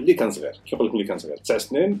جو ملي كان صغير كي نقول لك ملي كان صغير 9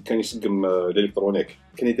 سنين كان يسقم الالكترونيك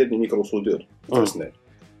كان يدير لي ميكرو سودور 9 سنين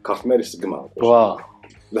كارت مير يسقمها واه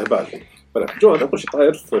لهبال فوالا جو هذا كلشي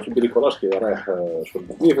طاير في البريكولاج كي رايح شغل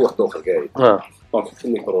بني واحد اخر قايد دونك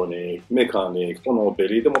الكترونيك ميكانيك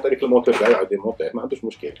طونوبيل يديمونطي لك الموتور تاعو يعاود يمونطيه ما عندوش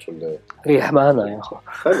مشكل شغل ريح معنا يا اخو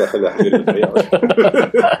خليها حبيبي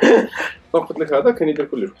دونك قلت لك هذا كان يدير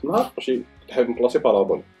كل واحد النهار باش يحب نبلاصي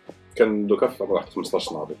بارابول كان دوكا في واحد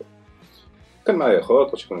 15 نهار كان معايا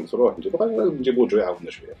خوت باش كنا نروح نجيبو جو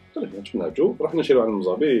يعاوننا شويه قلت له جبنا جو رحنا نشريو على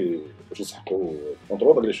المزابي باش نسحقوا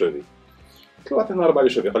كونطرول داك لي شوفي قلت له عطيني 4 لي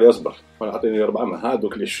شوفي قال لي اصبر وانا عطيني 4 من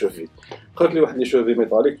هادوك لي شوفي قلت لي واحد لي شوفي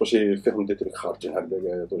ميتاليك باش فيهم دي تريك خارجين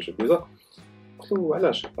هكذا طول شي بيزا قلت له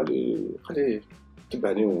علاش قال لي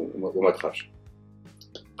تبعني وما تخافش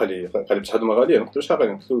قال لي بصح هادو غاليين قلت له شحال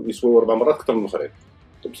قلت له يسواو 4 مرات اكثر من الاخرين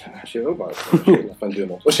بصح ماشي غير بعض فان دو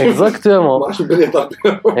نو اكزاكتومون ماش بلي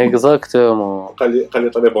اكزاكتومون قال لي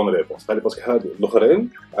طلي بون ريبونس قال لي باسكو هادو الاخرين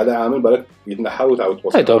على عامل بالك يتنحاو وتعاود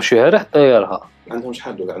توصل هادو شي ريح طيرها عندهم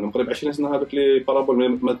شحال دوك عندهم قريب 20 سنه هذوك لي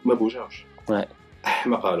بارابول ما بوجاوش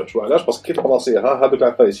ما قالوش وعلاش باسكو كي تبلاصيها هذوك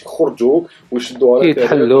العفايس يخرجوا ويشدوا عليك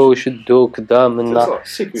يتحلوا ويشدوا كذا منا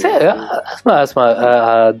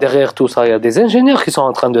اسمع derrière tout ça il y a des ingénieurs qui sont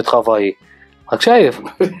en train de travailler راك شايف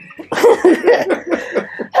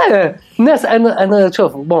الناس انا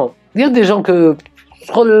شوف بون il y a des gens que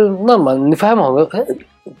شغل نورمال نفهمهم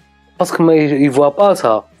باسكو ما يفوا با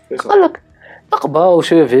سا قال لك تقبى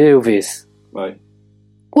وشوفي وفيس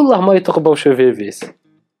والله ما يتقبى وشوفي فيس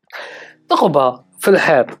تقبى في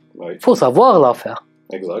الحيط faut savoir la faire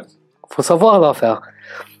exact faut savoir la faire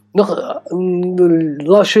donc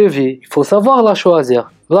la cheville il faut savoir la choisir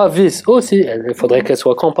la vis aussi il faudrait qu'elle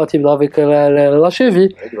soit compatible avec la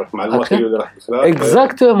cheville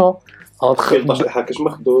exactement entre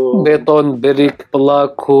béton brique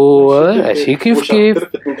plaque ماشي كيف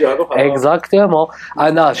exactement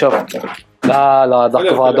انا شوف لا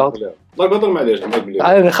دق فادون لا بطل معليش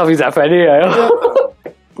انا خاف يزعف عليا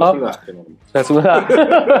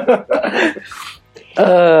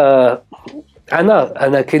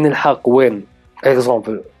انا كاين الحق وين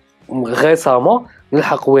اكزامبل ريسامون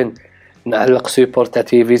الحق وين نعلق سيبورت تاع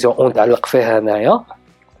تلفزيون ونعلق فيه هنايا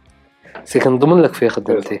سي كنضمن لك فيه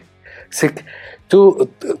خدمتي سي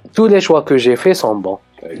tous les choix que j'ai fait sont bons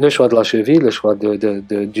le choix de la cheville le choix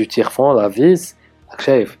du tire-fond la vis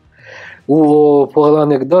شايف و pour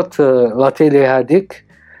l'anecdote la télé هذيك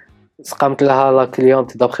سقمت لها لا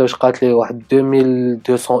كليونت دابخي واش قالت لي واحد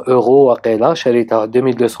 2200 اورو واقيلا شريتها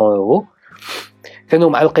 2200 اورو كانوا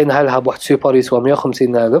معلقينها لها بواحد سوبر يسوى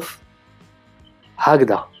 150,000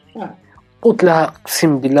 هكذا قلت لها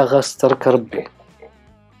اقسم بالله غاسترك ربي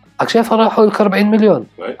راك شايف راحوا لك 40 مليون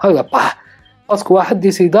هكذا باسكو واحد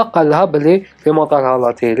ديسيدا قال لها بلي في مونطاها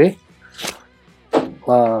لا تيلي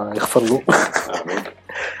يغفر له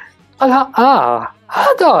قالها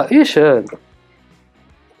هذا ايش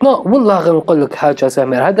نو والله غير نقول لك حاجه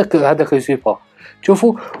سامر هذاك يسيبا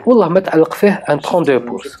شوفوا والله ما تعلق فيه ان 32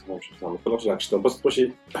 بوص بس باش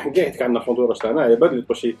حكيت عندنا فوندوراج تاعنا على بالي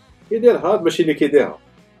باش يدير هذا باش اللي كيديرها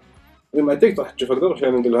لما تيك راح تشوف هكذا باش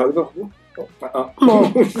ندير هكذا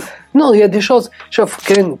نو يا دي شوز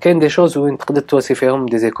شوف كاين دي شوز وين تقدر توصي فيهم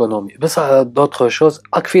دي زيكونومي بس دوطخ شوز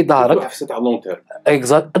راك في دارك حسيت على لون تيرم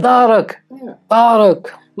اكزاكت دارك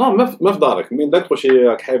نو ما في دارك من داك واش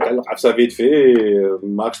راك حايب تعلق عفسه فيت في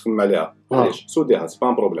ماكش تخدم عليها علاش سوديها سي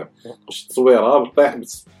با بروبليم باش تصويرها بطيح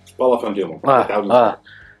بالا فان ديمون تعاود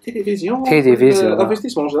تيليفزيون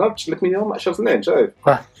انفستيسمون جينيرال تشلك مليون 10 سنين شايف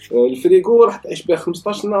الفريغو راح تعيش به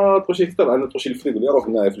 15 سنه توشي اكثر انا توشي الفريغو اللي يروح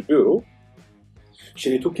هنايا في البيرو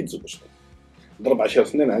شريتو كي تزوج ضرب 10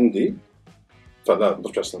 سنين عندي فلا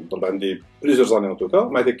ضرب 10 سنين ضرب عندي بليزيور زاني ان توكا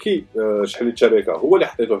مع داك كي شحال الشركه هو اللي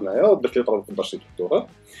حطيته هنايا درت لي طلب في الدار شريت الدكتوراه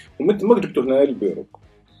ومن تما جبته هنايا للبيرو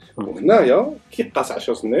وهنايا كي قاس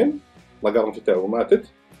 10 سنين لا غارونتي تاعو ماتت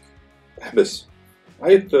حبس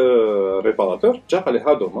عيط ريباراتور جا قال لي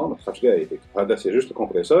هادو ما تخافش كاع يديك هذا سي جوست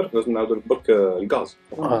الكمبريسور لازم نعاودو لك برك الغاز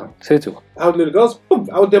سي تو عاود لي الغاز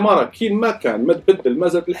عاود ديمارا كيما ما كان ما تبدل ما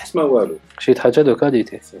زاد الحس ما والو شي حاجه دو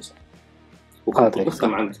كاليتي وكنت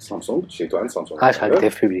نخدم عند سامسونج شيتو عند سامسونج عاش هكا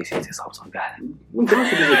دير بيبليسيتي سامسونج كاع وانت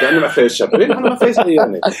ماشي بيجي انا ما فيهاش شابين انا ما فيهاش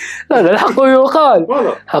يعني لا لا الحق يقال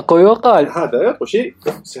حق يقال هذا وشي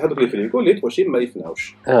سي هذوك لي فريكو اللي وشي ما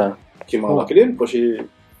يفناوش كيما راكلين وشي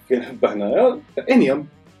كاين حبه هنايا انيام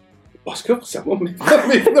باسكو قسمهم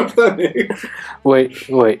ما يفهمش ثاني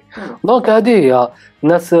وي دونك هذه هي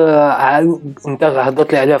الناس انت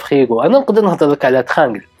هضرت لي عليها فريغو انا نقدر نهضر لك على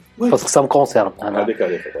ترانغل باسكو سام كونسيرن انا هذيك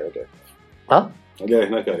ها لا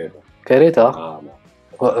هنا كاريتا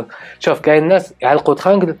شوف كاين الناس يعلقوا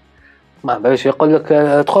ترانغل ما باش يقول لك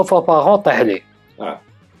 3 فوا باغ طيح لي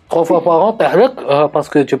 3 فوا باغ طيح لك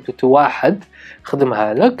باسكو جبت واحد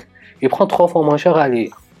خدمها لك يبقى 3 فوا موان شير عليه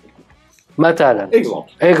مثلا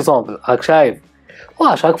اكزامبل راك شايف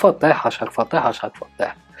شاك فوا طيح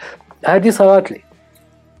هذه صارت لي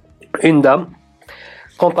اون دام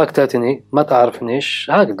كونتاكتاتني ما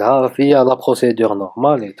تعرفنيش هكذا فيا لا بروسيدور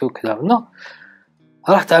نورمال اي تو كلامنا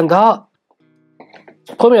رحت عندها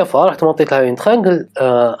بروميير فوا رحت مونطيت لها اون ترانغل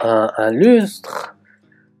ان لوستر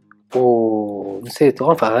و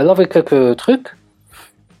نسيتو enfin elle avait quelques trucs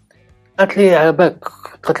قالت لي عباك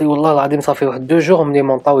قالت لي والله العظيم صافي واحد 2 جور ملي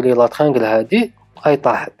مونطاو لي لا ترانغل هادي هاي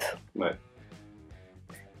طاحت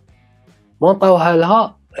مونطاوها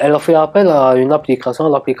لها elle a fait appel à une application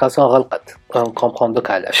l'application غلقت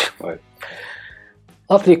كومبروندك علاش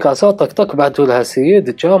l'application طق بعثوا لها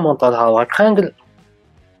السيد جا مونطا لها لا ترانغل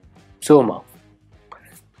سوما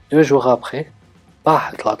 2 جور ابري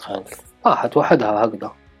طاحت لا ترانغل طاحت وحدها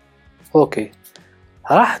هكذا اوكي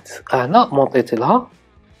رحت هنا مونطيت لها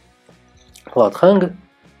لا ترانغل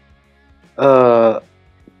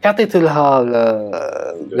عطيت لها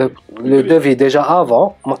لو ديفي ديجا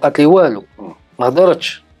افون ما قالت لي والو ما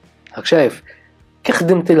هضرتش راك شايف كي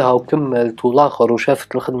خدمت لها وكملت والاخر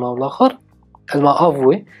وشافت الخدمه والاخر الما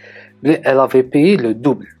افوي بلي elle avait payé le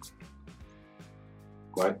double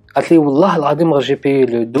قالت لي والله العظيم j'ai payé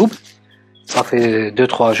le double ça fait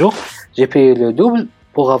 2-3 jours j'ai payé le double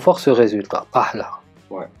pour avoir ce résultat طاح لها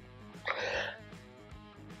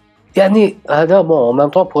يعني هذا bon en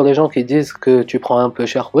même temps pour les gens qui disent que tu prends un peu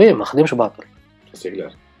cher oui ما خدمش باطل سي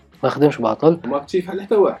كلير ما خدمش باطل ما كتيف على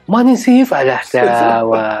حتى واحد ما نسيف على حتى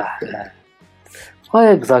واحد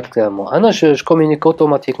ouais exactement انا je communique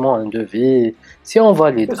automatiquement un devis si on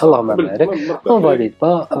valide الله ما بارك on valide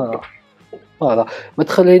pas voilà ما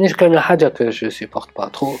تخلينيش كان حاجه que je supporte pas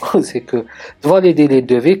trop c'est que valider les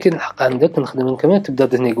devis كي نلحق عندك نخدم كمان تبدا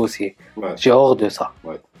تنيغوسي j'ai hors de ça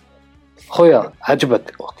خويا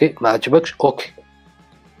عجبك اوكي ما عجبكش اوكي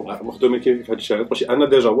مخدومين كيف في هذا الشيء باش انا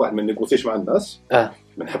ديجا واحد ما نيغوسيش مع الناس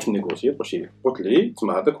ما نحبش نيغوسي باش قلت لي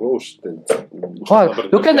تسمع هذاك واش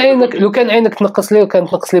لو كان عينك تنقص لي وكان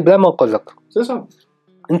تنقص لي بلا ما نقول لك سي صح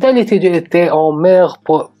انت اللي تي اون مير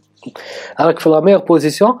راك في لا مير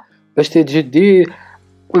بوزيسيون باش تجي دي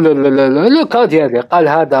لو كا ديالي قال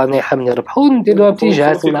هذا انا حمل ربح وندير له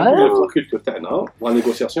ابتجاهات معاه الكولتور تاعنا لا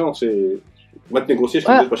نيغوسياسيون سي ما تنيغوسيش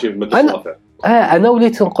باش يبدل الصافي انا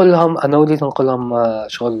وليت نقول لهم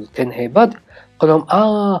شغل كان عباد نقول لهم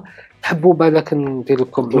تحبوا بالك ندير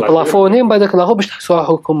لكم بلافونين بالك لاغو باش تحسوا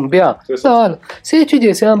روحكم بيان لا سي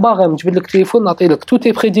تي سي ان باغام تجبد لك تليفون نعطي لك تو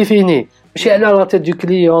تي بري ديفيني ماشي على لا تيت دو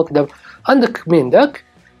كليون كذا عندك من داك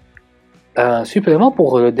سوبليمون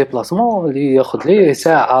بور لو ديبلاسمون اللي ياخذ لي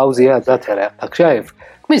ساعه وزياده طريق راك شايف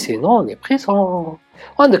مي سينون لي بري سون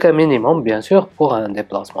عندك ان مينيموم بيان سور بور ان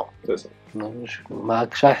ديبلاسمون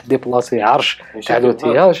ماكش رايح ديبلاسي عرش تاع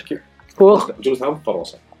لوتياج بور جوز عام في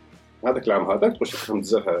فرنسا هذاك العام هذاك باش تخدم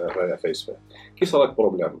بزاف رايح فايس فيه كي صارت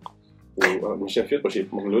بروبليم ومشى فيه باش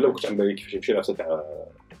الاولى كنت عم بالي كيفاش نمشي لعبه تاع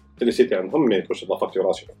تيليسيتي عندهم مي كلشي لا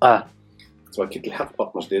فاكتوراسيون تما كي تلحق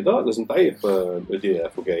باطمه جديده لازم تعيط دي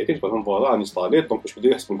اف وكايتي تقول لهم فوالا انستالي دونك باش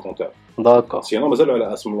بداو يحسبوا الكونتور داكور سينو مازالوا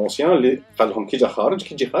على اسم لونسيان اللي قال لهم كي جا خارج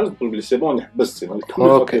كي تجي خارج تقول بلي سي بون نحبس سينو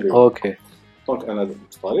اوكي دونك انا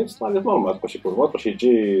انستالي نورمال باش يكون واضح باش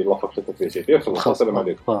يجي لا فاكتور تاع تيليسيتي خلاص السلام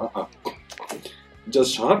عليكم جا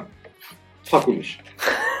شهر طفى كلش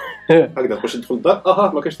هكذا باش تدخل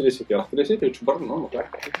الدار ما كاينش تيليسيتي راه تيليسيتي تجبر نو كاع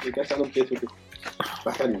عندهم تيليسيتي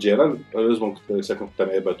واحد الجيران لازم ساكن في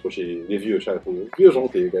التنعيبات واش لي فيو شايف فيو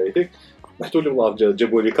جونتي كايتيك محتوا لي والله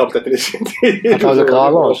جابوا لي كابل تاع تيليسيتي هذاك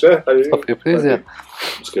غالون صافي بليزير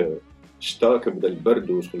باسكو الشتاء كبدا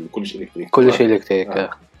البرد وكلشي الكتريك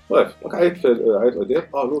bref donc عيط ودير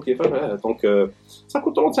لو كيفاه دونك ça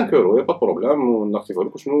coûte 35 euros y a pas de problème ونعطيك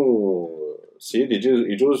لك شنو السيد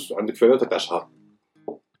يجوز عندك في 3 اشهر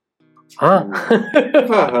ها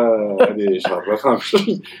هذه شهر ما فهمش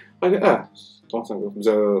قال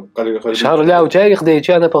 35 قال لي الشهر اللي عاود جاي يقدر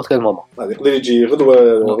يجي انا بوقت كل مومون يقدر يجي غدوه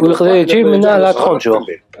ويقدر يجي من على 30 جور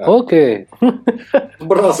اوكي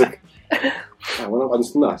براسك وانا قاعد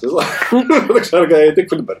نستناه صح هذاك الشهر قاعد يديك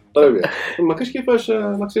في البرد طيب ما كاش كيفاش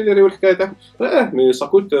ناكسيليري والحكايه تاعك مي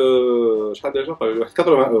ساكوت شحال ديجا قال لي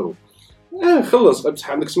 80 اورو خلص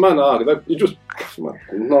بصح عندك سمانه هكذا يجوز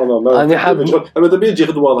نو انا حاب انا دابا يجي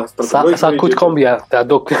غدوه سا كوت كومبيان تاع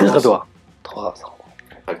دوك غدوه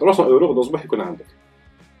 300 اورو غدوه الصباح يكون عندك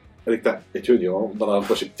هذيك تاع اتيوديون ضرب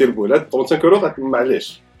باش دير بولات 35 اورو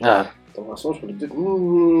معليش طراسون شغل بديت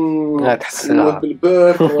تحس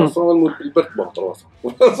بالبرد طراسون بالبرد بون طراسون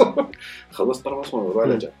خلصت طراسون اورو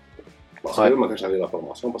على جال باسكو ما كانش عندي لا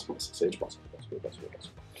فورماسيون باسكو ما سيتش باسكو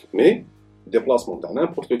مي ديبلاسمون تاع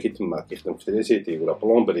نيمبورط كي تما كيخدم في تريسيتي ولا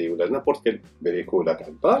بلومبري ولا نيمبورط كيل بريكولا تاع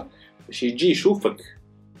الدار باش يجي يشوفك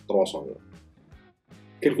 300 اورو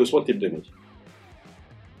كيلكو سوا تيب دو ميتي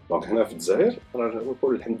دونك هنا في الجزائر راه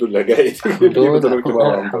نقول الحمد لله قاعد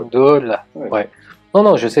الحمد لله وي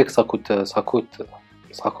non je sais que ça coûte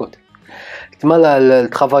le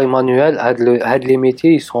travail manuel les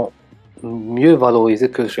métiers ils sont mieux valorisés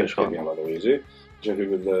que chez très bien valorisés j'ai vu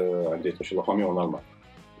عندي chez la famille en Allemagne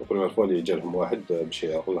la première fois اللي جالهم واحد باش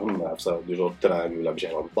يقول لهم عفسه دي جور تران ولا باش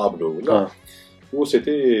يعملوا طابلو ولا و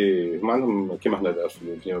سيتي معهم كيما حنا دار في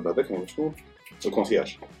الفيلم هذاك يعني شنو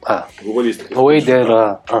الكونسياج هو اللي هو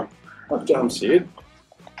يدير جاهم السيد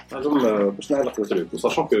لازم باش نعلق التريك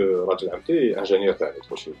وصاشون كو راجل عمتي انجينيور تاعي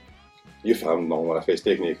واش يفهم نورمال فيس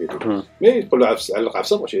تكنيك مي تقول له علق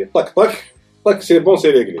عفسه واش طاك طاك طاك سي بون سي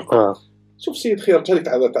ريغلي شوف السيد خير رجع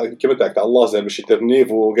لك تاع كيما تاع اللازر باش يدير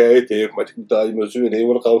نيفو كايتي ما تبدا يمزوني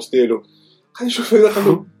ورقه وستيلو خلي نشوف هذا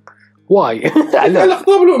خلو واي على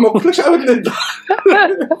خطابلو ما قلتلكش عاود لي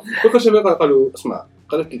وكاش قالوا اسمع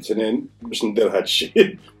قالت لي سنين باش ندير هذا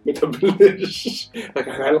الشيء ما تبلش راك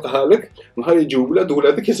نعلقها لك نهار يجيو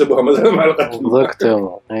ولادك يسبوها مازال معلقات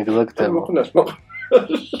اكزاكتومون ما قلناش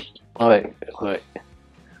وي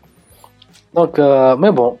دونك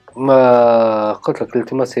مي بون ما قلت لك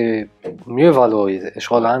التما سي ميو فالوريزي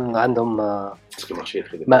شغل عندهم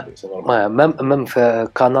même في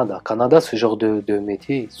كندا ce genre de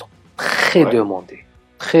métiers ils sont très demandés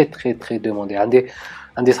très demandés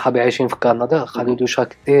عندي صحابي عايشين في كندا قالوا لي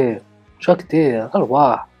شاك دي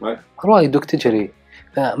ارواح يدوك تجري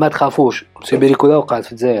ما تخافوش سي بريكولا وقعت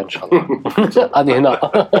في الجزائر ان شاء الله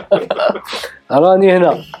راني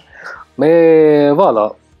هنا مي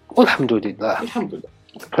فوالا والحمد لله الحمد لله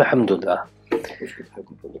واش كنت حاب نقول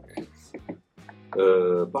لك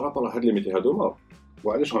بارابور هاد لي ميتي هادوما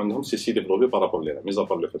وعلاش عندهم سي ديفلوبي بارابور لينا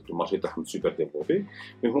ميزابار لو فيت المارشي تاعهم سوبر ديفلوبي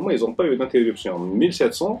مي هما ايزون با يو انتربسيون من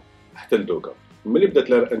 1700 حتى لدوكا ملي بدات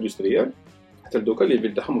لار اندستريال حتى لدوكا لي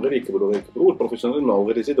فيل تاعهم غير يكبروا والبروفيسيونيل ما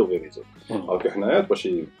غير يزيدوا دونك حنايا باش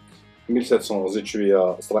 1700 زيد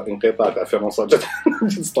شويه صرا انقطاع تاع فرنسا جات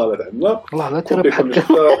انستالات عندنا والله لا تربح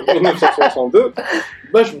 1962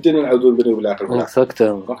 باش بدينا نعاودوا نبنيو بالعقل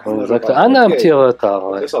اكزاكتومون انا بتي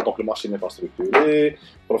روتار سا دونك المارشي ني با ستركتوري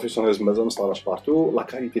بروفيسيونيلزم مازال ما صراش بارتو لا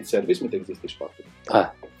كاليتي دو سيرفيس ما تيكزيستيش بارتو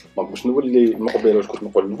دونك باش نولي مقبل واش كنت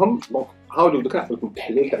نقول لهم دونك حاولوا دوك نعطيكم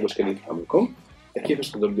التحليل تاع واش كان يفهم لكم تاع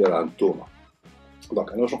كيفاش تقدروا ديروها نتوما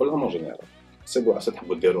دونك انا واش نقول لهم اون جينيرال سيبوا عسى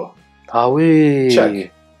تحبوا ديروها وي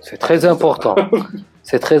c'est très important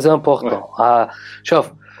c'est très important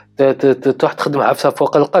شوف تروح تخدم عفسه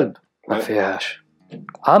فوق القلب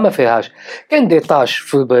ما فيهاش كاين دي طاش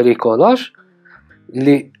في البريكولاج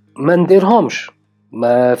اللي ما نديرهمش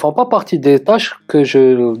ما font pas partie des tâches que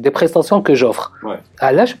des prestations que j'offre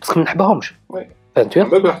علاش باسكو ما نحبهمش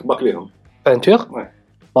بانتور بانتور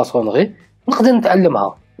ماسونري نقدر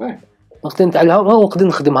نتعلمها ونقدر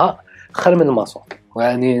نخدمها خير من الماسون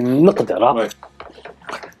يعني نقدر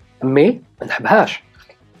مي ما نحبهاش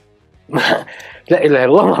لا اله الا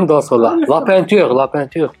الله محمد رسول الله لا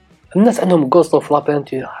بانتور الناس عندهم غوستو في لا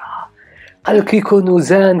بانتور قال كي يكونوا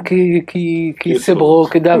زان كي يصبغوا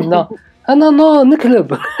كدامنا انا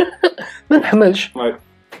نكلب ما نحملش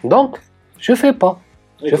دونك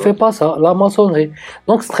je fais pas ça la maçonnerie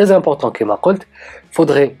donc c'est très important كما قلت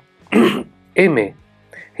faudrait aimer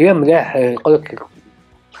هي مليح يقولك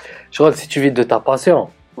شغل si tu vis de ta passion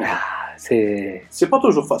c'est pas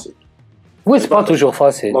toujours facile oui c'est pas toujours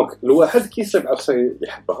facile donc الواحد كيسمع عفسه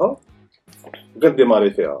يحبها غير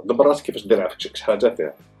ديماري فيها دبر راسك كيفاش دير شي حاجه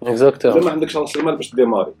فيها اكزاكتومون ما عندكش راس المال باش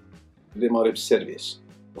ديماري بالسيرفيس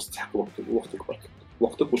تستحق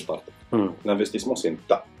وقتك وشطارتك الانفستيسمون سي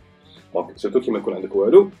نتا دونك سيرتو كيما يكون عندك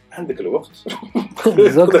والو عندك الوقت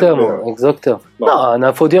اكزاكتومون لا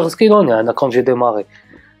انا فو دير سكيلون انا كون جي ديماري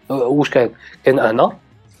واش كان انا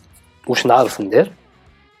واش نعرف ندير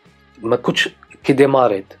ما كنتش كي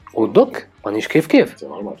ديماريت ودوك مانيش كيف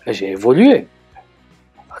j'ai évolué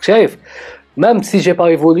شايف même si j'ai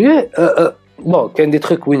pas évolué bon كاين دي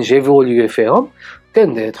تروك وين j'ai évolué فيهم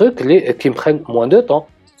كاين دي تروك اللي كي مخن moins de temps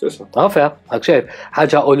c'est ça افير راك شايف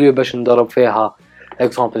حاجه اوليو باش نضرب فيها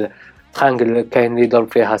اكزامبل ترانجل كاين اللي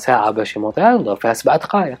يضرب فيها ساعه باش يمونطي نضرب فيها 7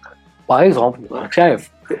 دقائق باغ اكزامبل راك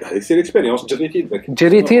شايف هذه سي ليكسبيريونس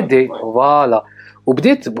جريت يدي فوالا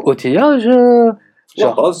وبديت باوتياج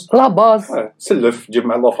لا باز تسلف جيب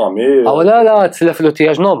مع لا فامي او لا تسلف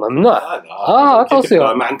الاوتياج نو ممنوع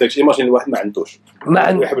اتونسيون ما عندكش ايماجين الواحد ما عندوش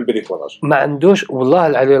يحب البريكولاج ما عندوش والله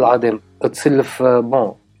العلي العظيم تسلف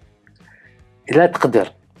بون لا تقدر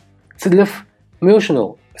تسلف ميو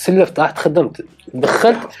شنو سلفت راح خدمت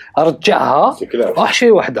دخلت ارجعها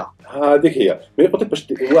وحشي وحده هذيك هي ما يقولك باش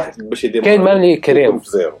الواحد باش يدير كاين ماملي كريم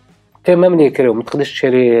كاين ماملي كريم ما تقدرش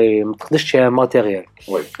تشري ماتيريال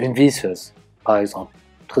اون فيسوس باغ اكزومبل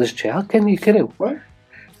تقدرش تشريها كان يكريو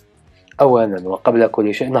اولا وقبل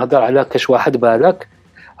كل شيء نهضر على كاش واحد بالك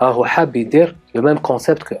راهو حاب يدير لو ميم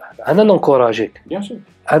كونسيبت انا نونكوراجيك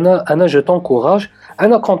انا جو تونكوراج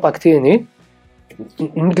انا كونتاكتيني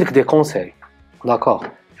نديك دي كونساي داكور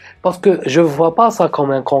parce que je vois pas ça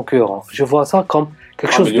comme un concurrent je vois ça comme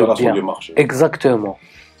quelque chose de bien exactement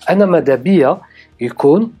انا ماذا بيا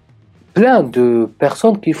يكون plein de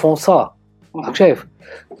personnes qui font ça شايف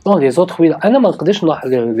dans les autres wilayas انا ما نقدرش نروح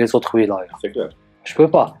les autres wilayas c'est clair je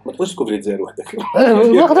peux pas ما تقدرش تكوفري الجزائر وحدك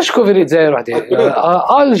ما نقدرش نكوفري الجزائر وحدي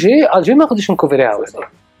الجي ما نقدرش نكوفريها وحدي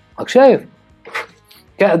راك شايف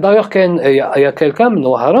دايوغ كان يا كلكان من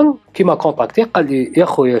وهران كيما كونتاكتي قال لي يا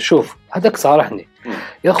خويا شوف هذاك صارحني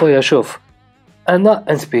يا خويا شوف انا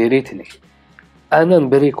انسبيريتني انا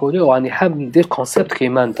نبريكولي واني حاب ندير كونسيبت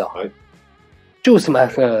كيما انت جو سمع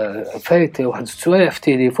فايت واحد السوايع في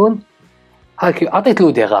التليفون هاكي عطيت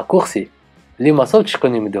له دي راكورسي اللي ما صوتش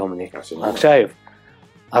شكون يمدهم لي راك شايف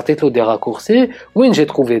عطيت له دي راكورسي وين جي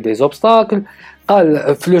تروفي دي زوبستاكل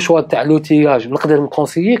قال في لو شوا تاع لوتياج نقدر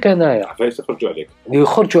نكونسييك انايا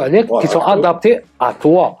يخرجوا عليك كي سون ادابتي ا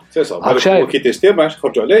توا سي سا كي تيستي باش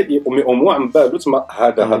يخرجوا عليه او موا من بعد تسمى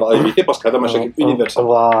هذا ايفيتي باسكو هذا مشاكل يونيفرسال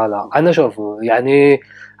فوالا انا شوف يعني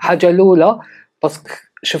حاجه الاولى باسكو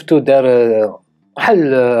شفتو دار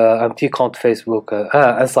بحال ان بتي كونت فيسبوك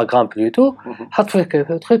انستغرام بلوتو حط فيه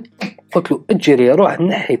تخيك قلت له اجري روح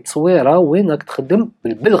نحي تصويره وينك تخدم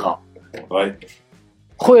بالبلغه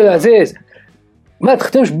خويا العزيز ما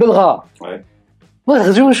تخدمش بالبلغه ما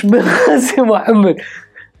تخدمش بالبلغه سي محمد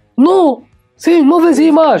نو سي موفيز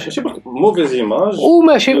ايماج ماشي موفيز ايماج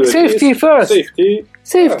وماشي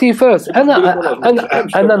سيفتي فيرست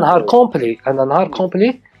انا نهار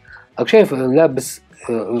كومبلي راك شايف لابس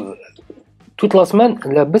toute la semaine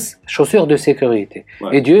لابس chaussures de sécurité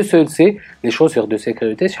et Dieu seul sait les chaussures de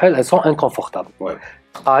sécurité elles sont inconfortables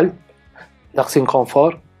قال ناقصين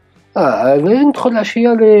كونفور ندخل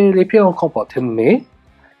العشيه لي بيي اون كومبوت مي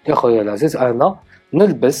يا خويا العزيز انا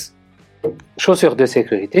نلبس chaussures de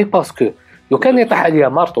sécurité باسكو لو كان يطيح عليا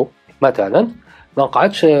مرتو مثلا ما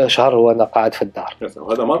نقعدش شهر وانا قاعد في الدار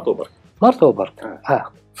هذا مرتو برك مرتو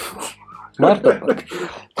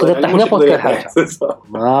تقدر تحنا بوت كل حاجه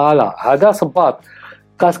فوالا هذا صباط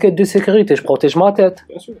كاسكيت دو سيكوريتي جو بروتيج ما تيت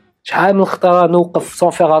شحال من خطره نوقف سون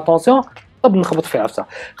فيغ اتونسيون طب نخبط في عفسه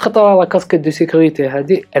خطره لا كاسكيت دو سيكوريتي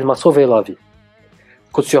هذه elle m'a sauvé la vie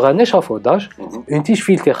كنت سيغ ان اشافوداج اون تيش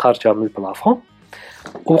فيلتي خارجه من البلافون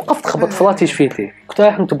وقفت خبط في لا تيش فيلتي كنت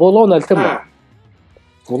رايح نتبولون لتما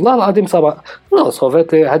والله العظيم صبا نو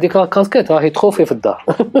صوفيت هذيك الكاسكيت راهي تخوفي في الدار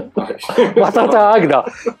ما حطيتها هكذا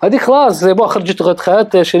هذيك خلاص سي بون خرجت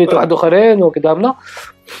غتخات شريت واحد اخرين وكذا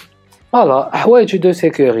فوالا حوايج دو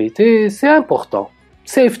سيكوريتي سي امبورطون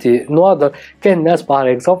سيفتي نوضر كاين ناس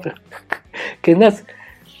باغ اكزومبل كاين ناس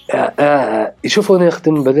يشوفوني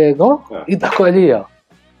نخدم بليغون يضحكوا عليا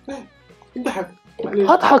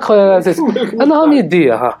اضحك خويا العزيز انا هم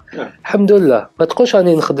يديا الحمد لله ما تقولش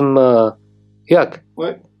راني نخدم ياك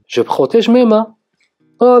جو بروتيج مي ما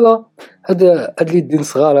فوالا هاد اليدين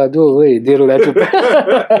صغار هادو وي يديروا العجب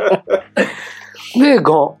لي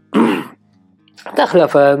غون داخله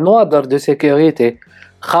في نوادر دو سيكوريتي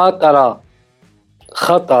خطره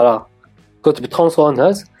كنت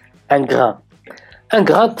بترونسوناز ان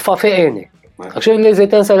غران طفى في عيني شوف لي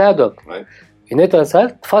زيتانسال هادوك اون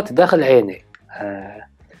اتانسال طفات داخل عيني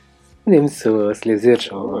نمسوس لي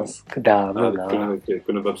زيرشونس كدا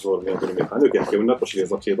كنا بابزور كانوا كيحكيو لنا واش لي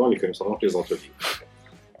زاتيدون اللي كانوا يصراو في لي زاتيلي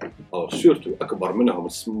سورتو اكبر منهم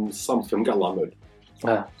الصمت فهم كاع لامول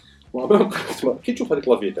كي تشوف هذيك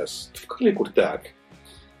لا فيتاس تفكر لي كور تاعك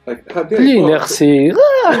هذه لينيرسي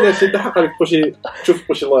تاع حق لك واش تشوف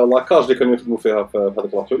واش لاكاج اللي كانوا يخدموا فيها في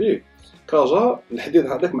هذاك لاتولي كاجا الحديد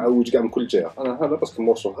هذاك معوج كاع من كل جهه. انا هذا باسكو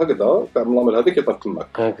المورسو هكذا تاع الملامل هذاك يطيح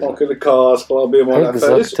تماك دونك الكاس طابي ولا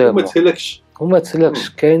فارس وما تسلكش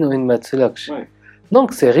كاين وين ما تسلكش.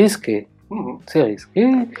 دونك سي ريسكي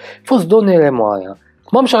faut se donner les moyens.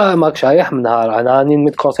 ماكش رايح من نهار انا راني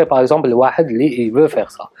متكونسي باغ اكزومبل الواحد اللي يفو فيغ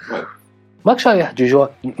سا ماكش رايح دي جو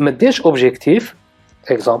ما ديرش اوبجيكتيف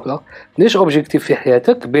اكزومبل ديرش اوبجيكتيف في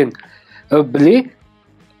حياتك بين بلي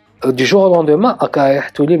دي جور لوندومان راكا رايح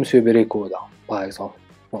تولي مسيو بريكولا باغ اكزومبل.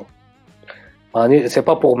 يعني سي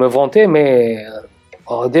با بور مي فونتي مي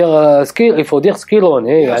dire il faut dire ce qu'il en est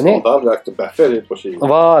يعني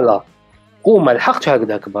فوالا وما لحقتش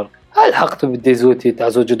هكذاك برك لحقت بدي زوتي تاع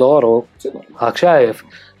 2 دورو هاك شايف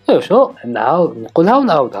شنو نقولها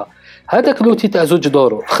ونعاودها. هذاك لوتي تاع 2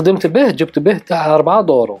 دورو خدمت به جبت به تاع 4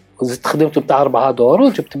 دورو زدت خدمت تاع 4 دورو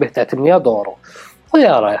جبت به تاع 8 دورو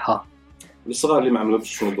ويا رايحه الصغار اللي ما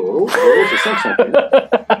عملوش شنو دورو في 500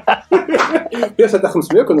 بياسه تاع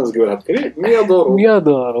 500 كنا نزقيوها بكري 100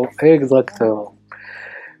 دورو اكزاكتومون.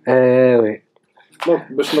 وي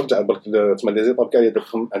باش نرجع برك تما لي زيطاب كاع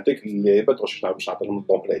يدخل عندك اللي باش باش نعطيهم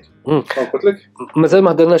الطومبليت. قلت لك مازال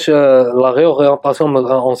ما هضرناش لا ريورينطاسيون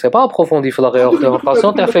اون سي با ابروفوندي في لا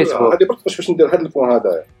ريورينطاسيون تاع فيسبوك. هذه برك باش ندير هذا البوان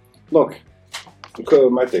هذا. دونك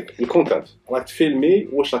معطيك الكونتنت راك تفيلمي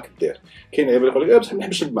واش راك دير. كاين عيب يقول لك بصح ما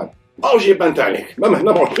نحبش نبان او جيبان تاع عليك ما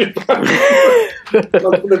هنا ما نقدر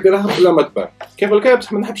نديرها بلا ما تبان. كيف الكاب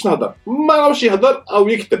بصح ما نحبش نهضر ما راهوش يهضر او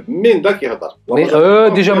يكتب من ذاك يهضر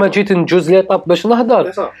ديجا ما جيت نجوز لي طاب باش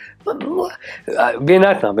نهضر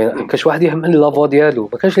بيناتنا كاش واحد يحمل لافوا ديالو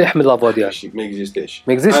ما كانش اللي يحمل لافوا ديالو ما اكزيستيش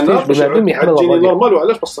بنادم يحمل لافوا ديالو نورمال.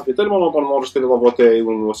 وعلاش بصافي حتى لما نونجستري لافوا تاعي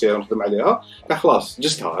ونسير نخدم عليها خلاص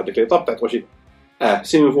جستها هذيك لي طاب تاع واش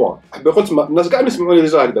سي فوا حبي قلت الناس كاع يسمعوني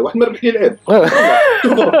ديجا هكذا واحد ما ربح لي العيب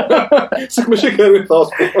سك ماشي كاري خاص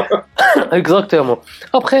اكزاكتومون.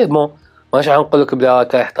 ابخي بون واش غنقول لك بلا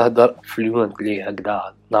راك رايح تهضر فلوينت لي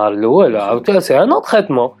هكذا النهار الاول عاوتاني سي ان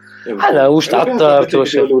تريتمون انا واش تعطرت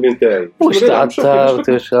واش تعطرت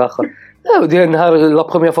واش اخر ديال النهار لا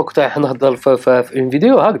بروميير فوا كنت رايح نهضر في اون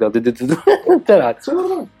فيديو هكذا تاعك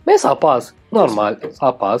مي سا باس نورمال سا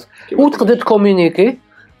باس وتقدر تكومونيكي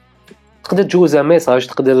تقدر تجوز ميساج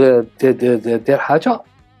تقدر دير حاجه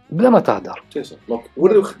بلا ما تهضر. دونك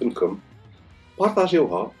وريو خدمتكم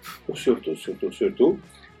بارطاجيوها وسورتو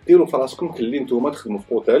ديروا في راسكم كلي نتوما تخدموا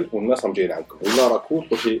في اوتيل والناس راهم جايين عندكم ولا راكو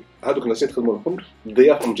تقولي هذوك الناس يخدموا لكم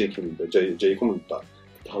ضيافهم جايكم للدار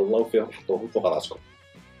تهلاو فيهم حطوهم فوق راسكم.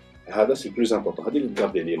 هذا سي بلوز امبورطون. هذه اللي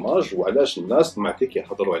تغادي ليماج وعلاش الناس معطيك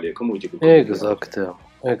يحضروا عليكم ويجيبوا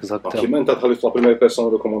اكزاكتومون كيما انت تخلي في لا بروميير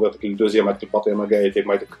بيرسون ريكومونداتك الدوزيام عندك الباطيه ما قاعدتك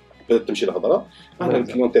ما بدات تمشي الهضره. انا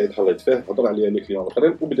الكليون تاعي تخليت فيه هضر عليا لي كليون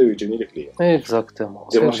الاخرين وبداو يجيني لي كليون اكزاكتومون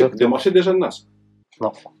دي مارشي ديجا الناس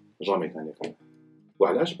لا جامي ثاني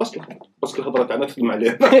وعلاش باسكو الهضره تاعنا تخدم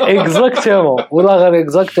عليها اكزاكتومون ولا غير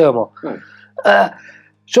اكزاكتومون.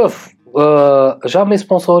 شوف جامي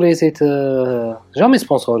سبونسوريزيت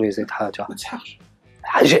حاجه ما تسحقش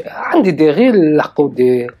عندي دي غير لحقوا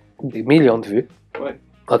دي مليون فيو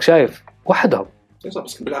راك شايف وحدهم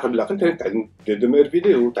باسكو بالعقل تاع دي مير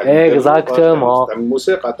فيديو تاع اكزاكتومون تاع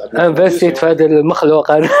الموسيقى تاع انفستيت في هذا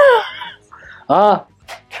المخلوق هذا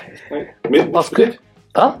باسكو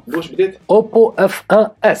واش بديت اوبو اف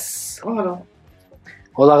 1 اس فوالا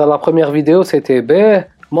ولا لا بروميير فيديو سيتي به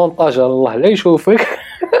مونتاج الله لا يشوفك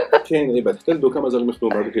كاين عباد حتى دوكا مازال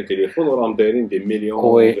مخدوم هذاك التليفون وراهم دايرين دي مليون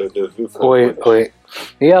دو وي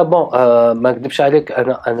يا بون ما نكذبش عليك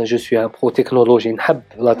انا جو سوي ان برو تكنولوجي نحب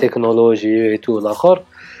لا تكنولوجي اي تو الاخر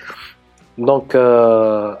دونك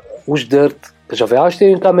واش درت جافي اشتي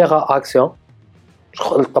اون كاميرا اكسيون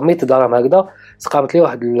طميت درهم هكذا سقامت لي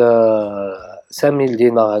واحد 5000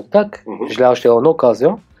 دينار هكذاك جو لا اشتي اون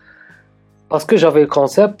اوكازيون باسكو جافي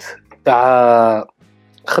الكونسيبت تاع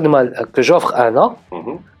خدمه كو جوفر انا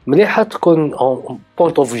مليحه تكون اون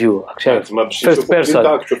بوينت اوف فيو شايف فيرست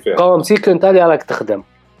بيرسون كوم سي كنت اللي راك تخدم.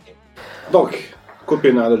 دونك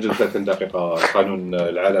كوبينا على جل 30 دقيقه القانون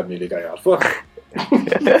العالمي اللي قاعد يعرفوه.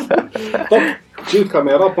 دونك جي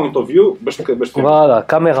الكاميرا بوينت اوف فيو باش فوالا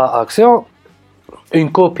كاميرا اكسيون اون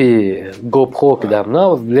كوبي جو برو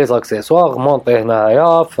قدامنا لي زاكسيسوار مونطي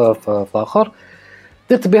هنايا في الاخر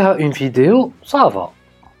درت بها اون فيديو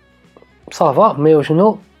صافا مي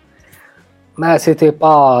شنو ما c'était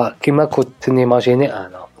pas كيما كنت نيماجيني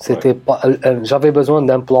انا c'était pas j'avais besoin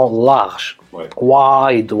d'un plan large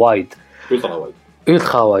wide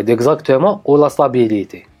ultra wide exactement ou la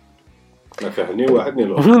stabilité ما فهمني واحد ني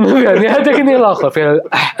الاخر يعني هذاك ني الاخر فيها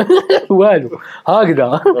والو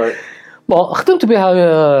هكذا بون خدمت بها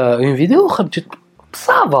اون فيديو خرجت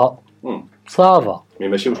صافا مي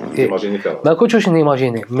ماشي واش كنت ايماجيني كذا ما كنتش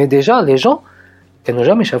نيماجيني مي ديجا لي جون كانوا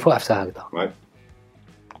جامي شافوا عفسه هكذا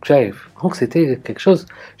شايف دونك سيتي كيك شوز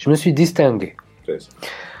جو مي سوي ديستانغي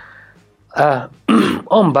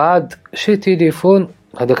اون بعد شي تليفون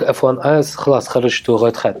هذاك اف 1 اس خلاص خرجتو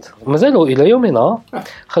ريتريت مازالو الى يومنا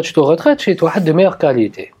خرجتو ريتريت شيت واحد دو ميور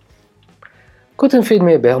كاليتي كنت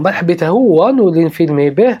نفيلمي به ومن بعد حبيته هو نولي نفيلمي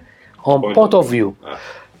به اون بوينت اوف فيو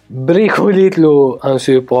بريكوليت له ان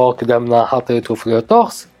سوبور قدامنا حطيته في لو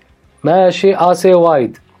تورس ماشي اسي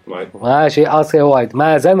وايد ماشي اسي وايد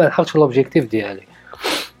مازال ما لحقتش لوبجيكتيف ديالي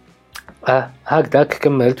هكذاك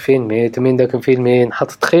كملت فيلميت من داك الفيلمين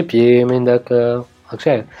نحط تريبيي من داك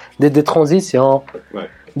هكا دي ترانزيسيون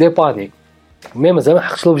دي بانيك مي مازال ما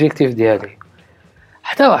لحقتش لوبجيكتيف ديالي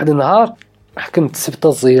حتى واحد النهار حكمت سبت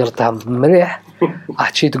الزير تاع مليح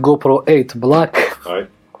حطيت جو برو 8 بلاك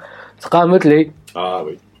تقامت لي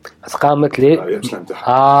وي تقامت لي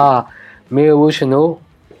مي وشنو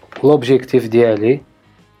لوبجيكتيف ديالي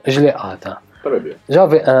جلي اتا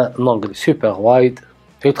جافي ان نونغل سوبر وايد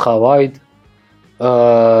ultra wide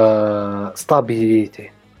stabilité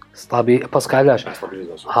parce علاش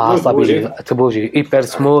stabilité hyper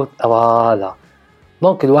smooth voilà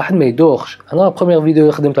donc الواحد ما يدوخش انا بروميير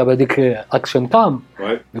فيديو خدمتها بهذيك اكشن كام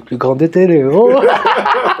لو بلو غراند تيلي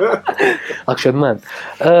اكشن مان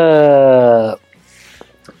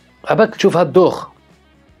عباك تشوف هاد الدوخ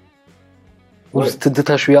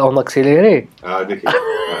وتدتها شويه اون اكسيليري هذيك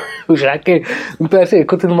واش راكي مباسي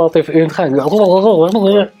كنت نماطي في اون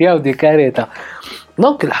تران يا ودي كاريتا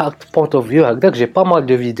دونك لحقت بوينت اوف فيو هكذاك جي با مال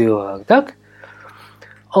دو فيديو هكذاك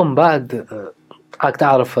ومن بعد راك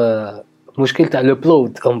تعرف مشكل تاع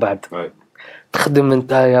الابلود ومن بعد تخدم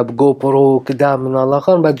نتايا بجو برو كدا من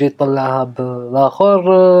الاخر بعد تجي تطلعها بالاخر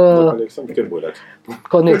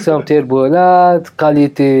كونيكسيون تيربولات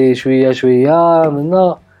كاليتي شويه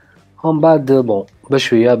منا ومن بعد بون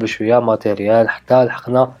بشويه ماتيريال حتى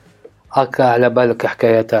لحقنا هكا على بالك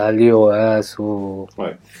حكايه تاع اليو اس و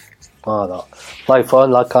فوالا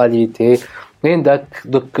الايفون لا كاليتي من داك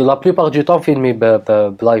دوك لا بليبار دو طون فيلمي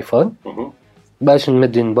بالايفون باش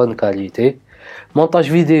نمد اون بون كاليتي مونتاج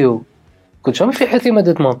فيديو كنت جامي في حياتي ما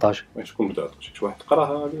درت مونتاج شكون بدات شي واحد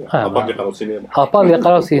قراها ابار اللي قراو سينما اللي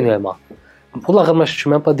قراو سينما والله غير ما شفتش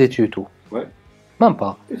ميم با دي توتو même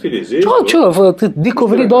pas. شوف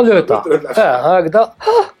ديكوفري دون لو تا هكذا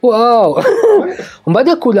واو ومن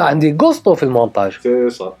بعد ولا عندي غوستو في المونتاج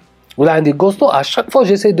ولا عندي غوستو à chaque fois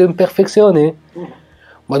j'essaie de me perfectionner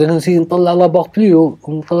بعد نسي نطلع لا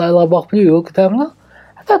بار بليو كتابنا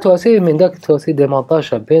حتى تواسي من داك تواسي دي مونتاج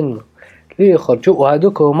شابين اللي يخرجوا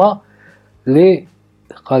وهذوك هما اللي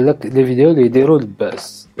قال لك لي فيديو اللي يديروا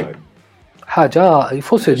الباس حاجه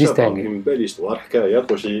يفو سو ديستانغي من بالي صوار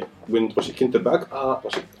حكايات واش كي نتبعك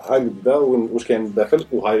واش هاي بدا واش كاين الداخل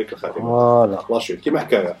وهاي الخاتمه فوالا شوف كيما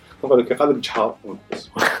حكايه نقول لك قال لك شحال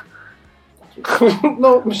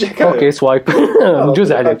نو ماشي حكايه اوكي سوايب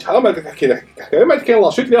نجوز عليك ما تحكي لك حكايه ما كاين لا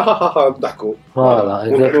شوت لي ضحكوا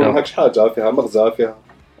فوالا هاك حاجه فيها مغزى فيها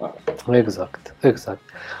اكزاكت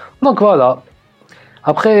دونك فوالا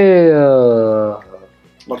ابري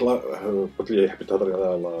قلت لي حبيت تهضر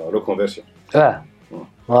على ريكونفيرسيون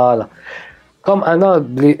فوالا كم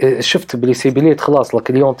انا شفت بلي سيبيليت خلاص لا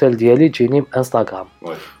كليونتيل ديالي تجيني انستغرام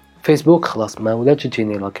فيسبوك خلاص ما ولاتش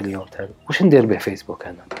تجيني لا كليونتيل واش ندير به فيسبوك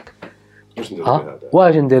انا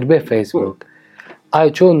واش ندير به فيسبوك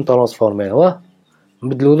ايتون ترانسفورميوه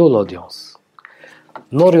نبدلوا له لودونس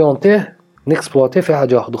نوريونتيه نيكسبلوتي في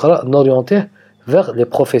حاجه واحده اخرى نوريونتيه vers les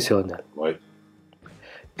professionnels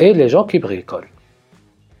et les gens qui bricolent.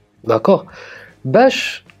 D'accord. Bash,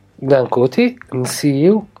 d'un côté,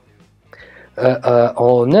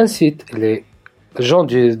 on incite les gens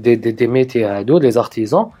des métiers les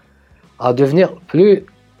artisans, à devenir plus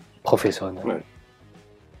professionnels.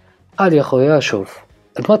 Allez, khoya, chauffe.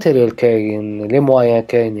 Le matériel kain, les moyens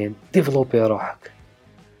kainin, développer روحك.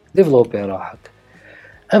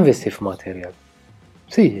 Investir في matériel.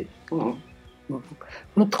 Si.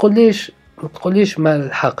 ما تقوليش ما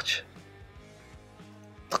لحقتش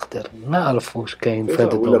تقدر ما نعرف واش كاين في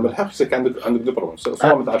هذا ولا ما لحقتش عندك دو بروبليم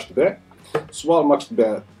سواء ما تعرفش تبيع سواء ما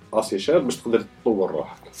تبيع اسي شير باش تقدر تطور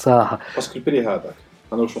روحك صح باسكو البري هذاك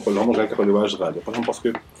انا واش نقول لهم واش كيقولوا واش غالي قولهم باسكو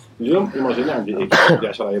اليوم ايماجيني عندي ايكيب ديال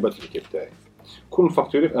 10 عيبات في الايكيب تاعي كون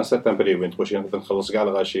فاكتوري في ان سيرتان بري وين تبغي نقدر نخلص كاع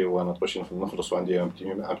الغاشي وانا تبغي نخلص وعندي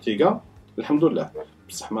بتي كاع الحمد لله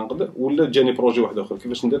بصح ما نقدر ولا جاني بروجي واحد اخر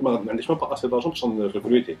كيفاش ندير ما عنديش ما با اسي دارجون باش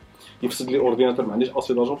نريكروتي يفسد لي اورديناتور ما عنديش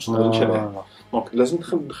اسي دارجون باش نشريه دونك لازم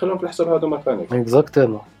ندخلهم في الحساب هذا مثلا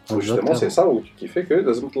اكزاكتومون سي سا كي فيك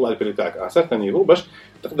لازم تطلع البري تاعك ا سيرتان نيفو باش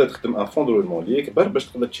تقدر تخدم ان فون دو مون ليك باش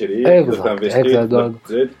تقدر تشري تقدر تانفيستي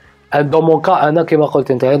تزيد Dans mon cas,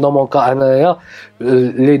 dans mon cas,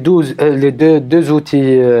 les deux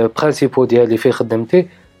outils principaux ديالي في خدمتي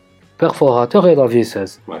perforateur et la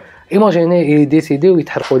visseuse. Imaginez décider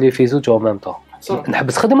ويتحرقوا لي في زوج en même temps.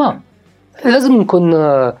 نحبس خدمة. لازم نكون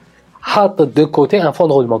حاط de côté un fond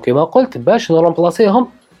de roulement كما قلت باش نرمبلاسيهم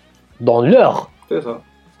dans l'heure. C'est ça.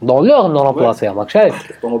 Dans l'heure نرمبلاسيهم راك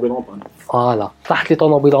شايف. طوموبيل اون بان. فوالا طاحت لي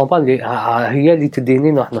طوموبيل اون بان هي اللي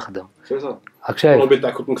تديني نروح نخدم. C'est ça. راك شايف. الطوموبيل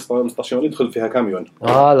تاعك كنت ستاسيوني دخل فيها كاميون.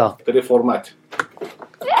 فوالا. تري فورمات.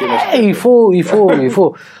 il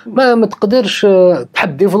faut ما تقدرش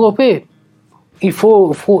تحب ديفلوبي il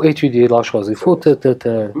faut étudier la chose il faut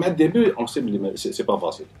مع الديبي on sait que c'est pas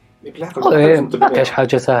facile ما كاينش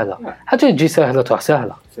حاجه سهله حاجه تجي سهله تروح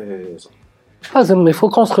سهله لازم il faut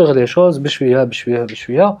construire les choses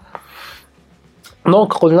بشويه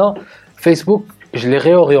donc قلنا Facebook je l'ai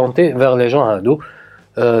réorienté vers les gens hindous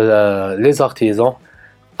les artisans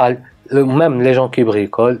même les gens qui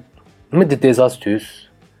bricolent mettre des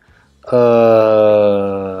astuces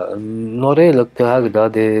نوري لك هكذا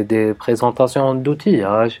دي بريزونطاسيون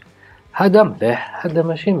دوتياج هذا مليح هذا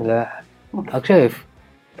ماشي مليح راك شايف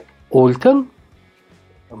قلتم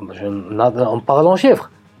en parlant chiffres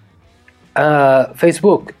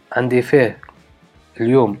فيسبوك عندي فيه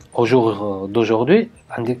اليوم au jour d'aujourd'hui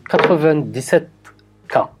عندي 97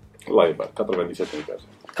 cas الله يبارك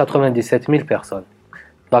 97 000 personnes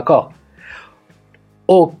d'accord.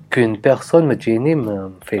 Aucune personne me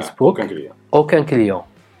gêne Facebook. Aucun client.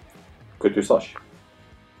 Que tu saches.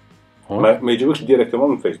 Mais je veux directement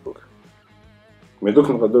sur Facebook. Mais donc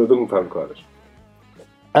on fait quoi?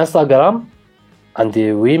 Instagram,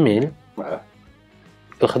 عندي 8000.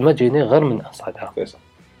 الخدمة تجيني غير من Instagram.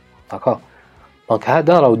 D'accord. Donc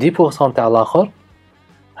هذا راهو 10% تاع الآخر.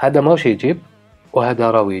 هذا ماهوش يجيب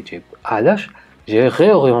وهذا راهو يجيب. علاش؟ j'ai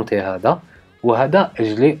réorienté هذا. وهذا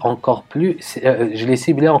je l'ai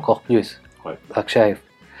ciblé encore plus. راك شايف.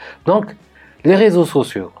 Donc les réseaux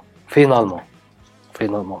sociaux finalement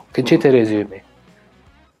كي تجي تريزومي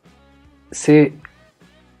سي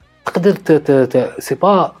تقدر سي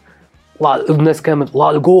با الناس كامل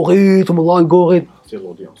الالغوريثم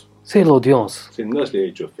سي l'audience سي الناس اللي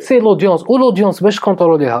يشوف سي l'audience والaudience باش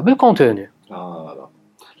كونتروليها بالكونتوني لا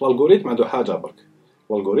الالغوريثم عنده حاجه برك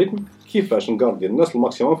الالغوريثم كيفاش نغاردي الناس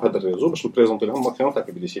الماكسيموم في هذا الريزو باش نبريزونطي لهم الماكسيموم تاع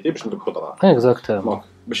البيبليسيتي باش نديروا خطره اكزاكتومون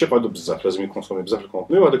باش يقعدوا بزاف لازم يكونسومي بزاف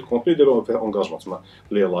الكونتوني وهذاك الكونتوني يديروا فيه انغاجمون تسمى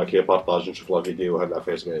لي لايك لي بارطاج نشوف لا فيديو هاد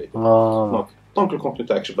العفايس كاع دونك طونك الكونتوني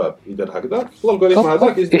تاعك شباب يدير هكذا الالغوريثم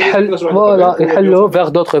هذاك يحلو فيغ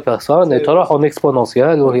دوطر بيرسون يتروح اون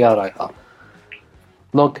اكسبونونسيال وهي رايحه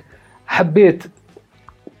دونك حبيت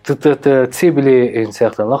تسيبلي ان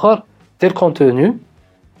سيغتان اخر دير كونتوني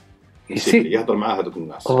يهضر مع هذوك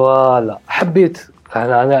الناس فوالا حبيت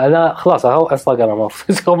انا خلاص هاو انستغرام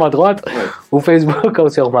سور ما دروات وفيسبوك او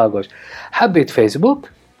سور ما غوش حبيت فيسبوك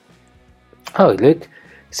هاو ليك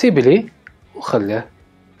سيبلي وخليه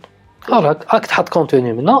راك تحط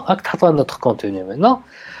كونتوني منه راك تحط نوتر كونتوني منه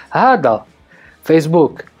هذا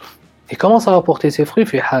فيسبوك يكومونس ا رابورتي سي فروي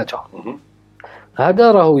في حاجه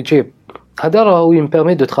هذا راهو يجيب هذا راهو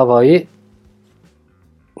يمبيرمي دو ترافايي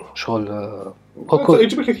شغل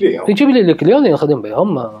يجيب لي الكليون اللي نخدم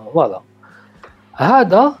بهم فوالا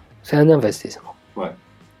هذا سي ان انفستيسمون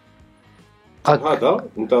هذا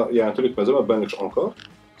انت يعني تريد مازال ما بانكش انكور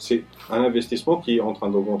سي ان انفستيسمون كي اون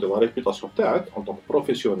تران دوغونتي لا ريبيوتاسيون تاعك اون طونك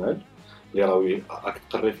بروفيسيونيل اللي راهي راك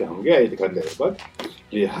تقري فيهم كاع هذيك هاد العباد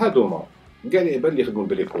اللي هادوما كاع العباد اللي يخدموا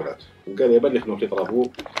بالبريكولات وكاع العباد اللي يخدموا في طرافو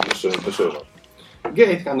بسوجر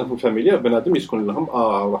كاع عندنا في الفاميليا بنادم يسكن لهم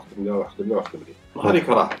واحد لي هذيك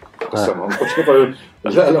راه قسم ما كنتش نقول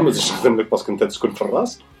لا ما تجيش نخدم لك باسكو انت تسكن في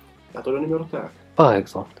الراس يعطوا له النيميرو تاعك باغ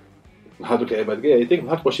اكزومبل هذوك العباد كاع يتيك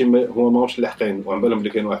ما تقولش هما ماهمش لاحقين وعن بالهم بلي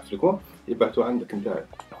كاين واحد في الكون يبعثوا عندك انت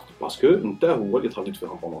باسكو انت هو اللي تخليت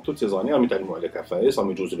فيهم بوندون توت سي زاني راهم يتعلموا عليك عفايس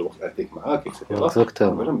راهم يجوزوا الوقت عندك معاك اكسيتيرا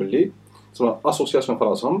بالهم بلي تسمى اسوسياسيون في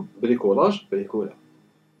راسهم بريكولاج بريكولا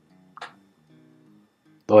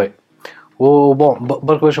وي وبون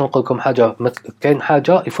برك باش نقول لكم حاجه كاين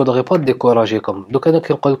حاجه يفودغي با ديكوراجيكم دوك انا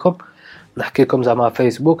كي نقول لكم نحكي لكم زعما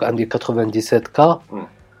فيسبوك عندي 97 كا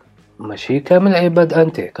ماشي كامل عباد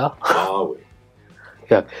انتيك وي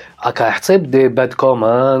ياك راك حسب دي باد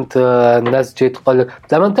كومنت الناس تجي تقول لك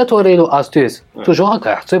زعما انت توري له استيس توجور راك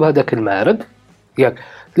حسب هذاك المعرض ياك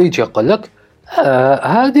اللي يجي يقول لك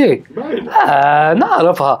هادي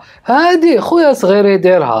نعرفها هادي خويا صغير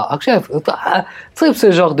يديرها راك شايف تصيب سي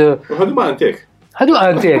جور دو هادو ما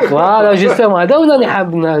انتيك فوالا جوستومون هذا ولا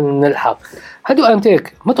حاب نلحق هادو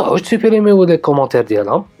انتيك ما تروحوش تسوبريميو لي كومونتير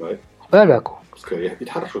ديالهم بالك باسكو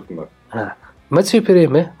يتحرشوا تما ما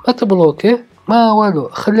تسوبريمي ما تبلوكي ما والو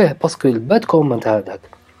خليه باسكو الباد كومنت هذاك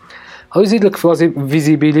او يزيد لك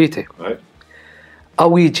فيزيبيليتي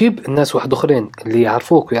او يجيب الناس واحد اخرين اللي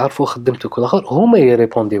يعرفوك ويعرفوا خدمتك والاخر هما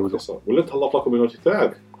يريبونديو له ولا تهلا لا كوميونيتي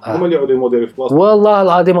تاعك هما اللي يعودوا يموديريو في بلاصتك والله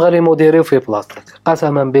العظيم غير يموديريو في بلاصتك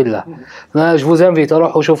قسما بالله انا جو فوز انفيت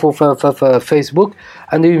روحوا شوفوا في فيسبوك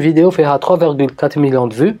عندي اون فيديو فيها 3.4 مليون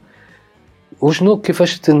دو فيو وشنو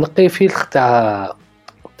كيفاش تنقي فيلتر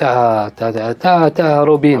تاع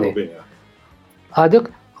روبيني هذاك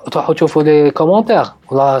تروحوا تشوفوا لي كومونتير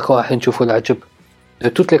ولا راكم تشوفوا العجب de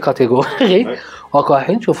toutes les catégories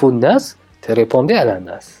راكم تشوفوا الناس تريبوندي على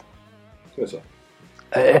الناس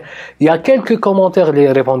il y a quelques commentaires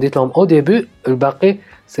les répondit لهم au début الباقي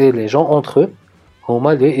c'est les gens entre eux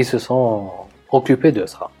هما اللي ils se sont occupés de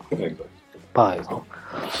ça par exemple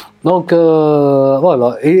donc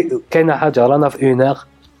voilà et كاينه حاجه رانا في 1 heure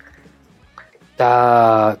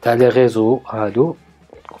تاع les réseaux هادو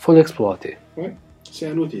faut l'exploiter c'est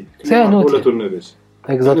un outil ولا tournevis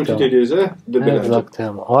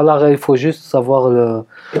exactement voilà il faut juste savoir le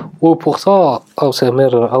ou pour ça او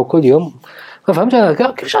سمير او كل يوم ما فهمتش انا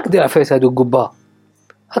كيفاش راك دير عفايس هادو قبا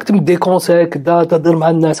راك تمدي كونساي كدا تهضر مع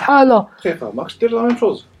الناس حاله خيفه ماكش دير لا ميم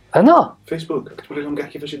شوز انا فيسبوك كتقول لهم كاع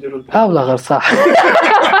كيفاش يديروا ولا غير صح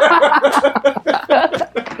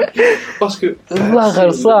باسكو والله غير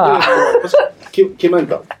صح كيما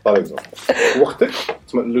انت باغ اكزومبل وقتك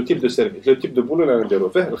لو تيب دو سيرفيس لو تيب دو بولو اللي نديرو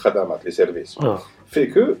فيه الخدمات لي سيرفيس في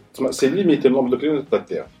كو سي ليميتي النومبر دو كليون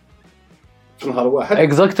تاعك في نهار واحد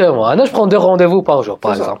اكزاكتومون انا جو برون دي رونديفو باغ جور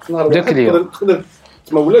باغ اكزومبل دو كليون تقدر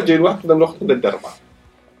ولا جاي واحد تقدر نروح تقدر دير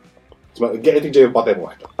 4 كاع جاي باطين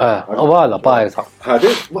واحده فوالا باغ اكزومبل هذه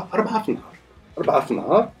 4 في النهار 4 في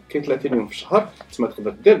النهار كاين 30 يوم في الشهر تسمى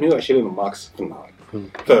تقدر دير 120 ماكس في النهار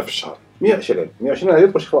في الشهر 120 هذه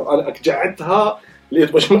باش انا قعدتها اللي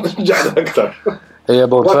باش نرجعها اكثر هي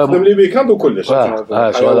بون فهم لي ويكاند وكلش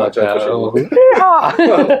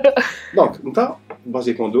دونك انت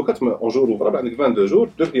بازيكون دوكا اون جور وفرا عندك 22 جور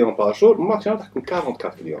 2 كليون بار جور ماكسيموم تحكم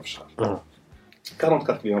 44 كليون في الشهر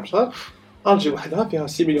 44 كليون في الشهر الجي وحدها فيها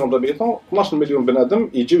 6 مليون دابيتون 12 مليون بنادم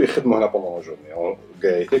يجيو يخدموا هنا بوندون جورني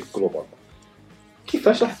كايتك جلوبال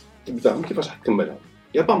كيفاش راح تبداهم كيفاش راح تكملهم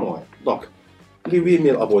يا با موان دونك لي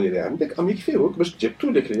 8000 ابوني اللي عندك ام يكفيوك باش تجيب تو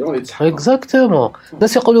لي كليون اللي تسحب اكزاكتومون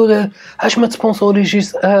الناس يقولوا لي علاش ما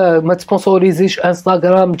تسبونسوريزيش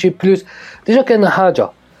انستغرام تجيب بلوس ديجا كاينه حاجه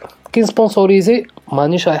كي سبونسوريزي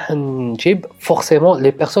مانيش رايح نجيب فورسيمون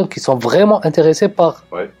لي بيرسون كي سون فريمون انتريسي باغ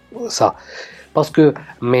سا باسكو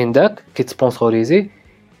من داك كي تسبونسوريزي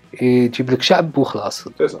يجيب لك شعب وخلاص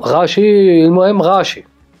غاشي المهم غاشي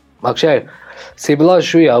ماك شايف ciblage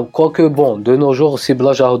شويه quoique bon de nos jours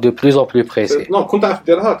ciblage de plus en plus précis non كنت عارف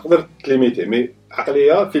ديرها تقدر تليميتي مي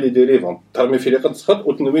عقليه في لي ديريفون ترمي في لي قد تسخط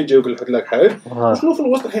وتنوي يجيوك لك حاجه شنو في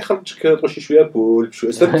الوسط راح يخرجك تمشي شويه بول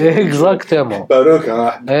شويه سد exactement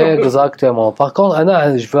باروكه exactement par contre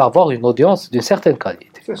انا je veux avoir une audience d'une certaine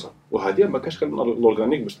qualité وهذه ما كاش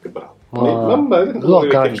الاورغانيك باش تكبرها لما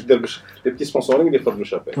هذاك كيفاش دير باش لي بتي سبونسورينغ اللي يخرجوا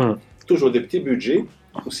شابين توجور دي بتي بودجي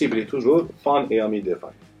وسيبلي توجور فان اي امي دي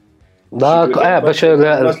فان داك باش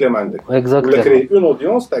الناس اللي ما عندك اكزاكتلي ولا كري اون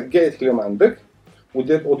اودينس تاع كاع اللي ما عندك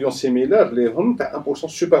ودير اودينس سيميلار ليهم تاع 1%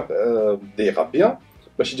 سوبر ديغا بيان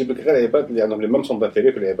باش يجيب لك غير عباد اللي عندهم لي ميم سون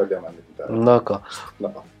دانتيري في العباد اللي ما عندك داكا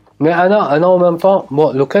مي انا او ميم طون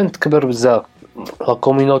بون لو كان تكبر بزاف لا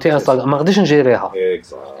كوميونيتي انستغرام ما غاديش نجيريها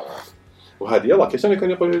وهذه يلاه كيسان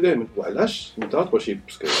كانوا يقولوا دائما وعلاش انت تمشي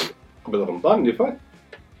باسكو قبل رمضان اللي فات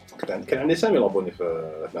كان عندي 5000 لابوني في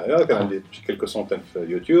هنايا كان عندي شي كيلكو سونتين في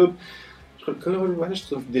يوتيوب قالوا علاش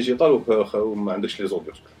تدخل في الديجيتال وما عندكش لي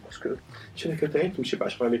زوديو باسكو الشركه تاعي تمشي ب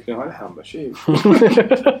 10 ليك على حام ماشي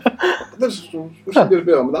نقدرش واش ندير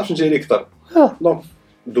بهم ما نعرفش نجيري اكثر دونك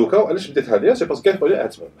دوكا علاش بديت هذه سي باسكو قالوا لي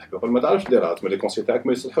تسمع ما تعرفش ديرها تما لي كونسي تاعك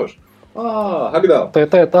ما يصلحوش هكذا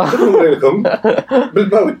طيطيطه نوري لكم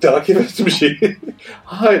بالباو تاعك كيفاش تمشي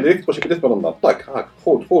هاي ليك باش بديت برمضان طاك هاك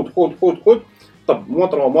خذ طب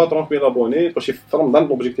موان 30000 ابوني باش في رمضان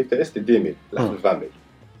لوبجيكتيف تاعي سيتي 10000 لحد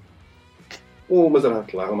 20000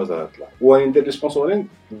 ومازال طلع وندير لي سبونسورين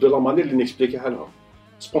دو لا مانير اللي نيكسبليكيها لهم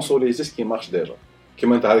سبونسوريزي سكي مارش ديجا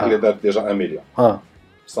كيما انت عارف اللي دار ديجا 1 مليون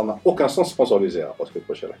ça n'a aucun sens سبونسوريزيها باسكو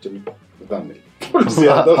باش راح تجيب 20000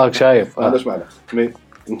 زياده راك شايف ما عندهاش معنى مي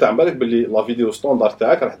انت عم بالك باللي لا فيديو ستاندار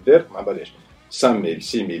تاعك راح دير ما باليش 5000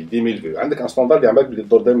 6000 10000 فيو عندك ان ستاندار اللي عم بالك باللي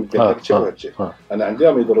الدور دائما ديال هادشي وهادشي انا عندي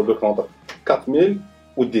راهم يديروا دو كونتر 4000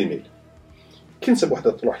 و 10000 كي نسب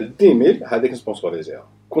وحده تروح ل 10000 هذيك نسبونسوريزيها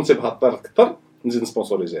كون نسيبها طير اكثر نزيد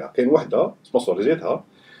نسبونسوريزيها كاين وحده سبونسوريزيتها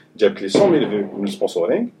جابت لي 100000 فيو من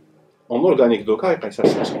السبونسورينغ اون اورغانيك دوكا يقيسها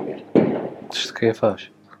 500000 شفت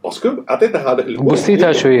كيفاش باسكو عطيته هذاك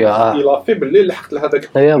بوستيتها شويه الى في بالليل لحقت لهذاك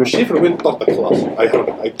الشيفر وين طرطق خلاص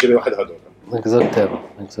غيجري واحد هذوك اكزاكتومون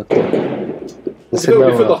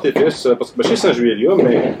نسيبو في دارتيفيس باسكو ماشي 5 جويي اليوم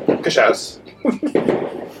مي كشعس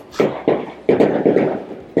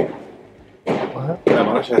لا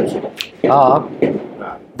ما راكش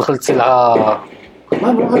دخلت سلعه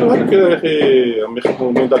هذوك يا اخي عم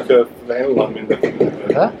يخدموا من داك في عين الله من داك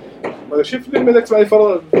ماشي في المداك تبع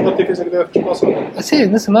الفرا دارتيفيس هكذا في بلاصه سي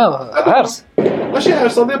نسمع عرس ماشي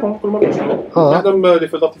عرس ديبون كل مره شنو نخدم لي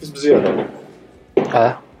في دارتيفيس بزياده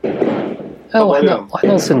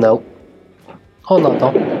وحنا نستناو اون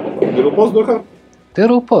اتون ديرو بوز دوكا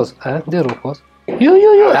ديرو بوز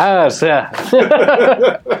يو عرس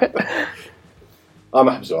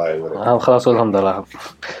ما حبسوا هاي خلاص لهم دراهم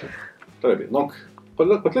طيب دونك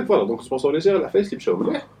قلت لك فوالا دونك سبونسوريزي العفايس اللي مشاو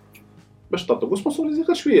مليح باش تعطيو سبونسوريزي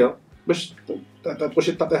غير شويه باش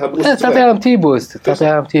تمشي تعطيها بوست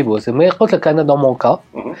تعطيها بتي بوست مي قلت لك انا دون مون كا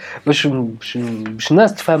باش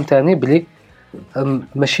الناس تفهم تاني بلي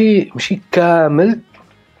ماشي كامل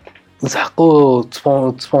نسحقوا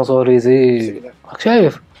تسبونسوريزي راك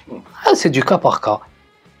شايف سي دو كا بار كا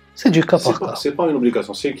سي با اون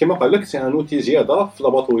اوبليغاسيون سي كيما قال لك سي ان اوتي زياده في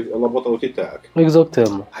لابوطوتي تاعك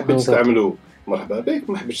اكزاكتومون حبيت تستعملو مرحبا بك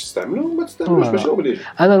ما حبيتش تستعملو ما تستعملوش ماشي اوبليجي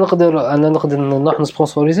انا نقدر نروح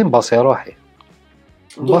نسبونسوريزي نباصي روحي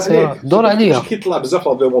دور عليا كي يطلع بزاف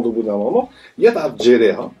لا دوموند او بودا مومون يا تعرف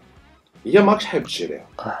تجيريها يا ماكش حابب تجيريها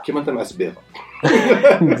كيما انت مع سبيغه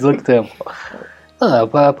اكزاكتومون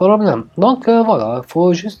با بروبليم دونك فوالا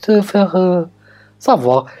فو جوست فير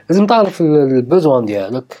savoir لازم تعرف البوزوان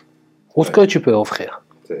ديالك وسكو tu peux offrir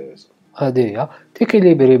هذه هي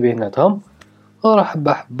تيكيليبري بيناتهم وراه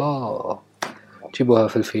حبه تجيبوها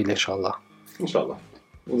في الفيل ان شاء الله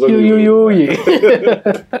يو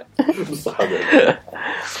بالصحه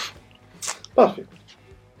صافي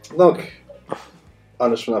دونك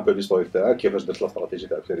انا شفنا بو ليستوري تاعك كيفاش درت الاستراتيجيه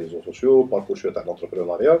تاع لي ريزو سوسيو باركور شويه تاع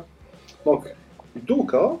الانتربرونيات دونك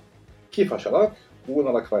دوكا كيفاش راك وين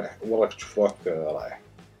راك رايح وين راك تشوف راك رايح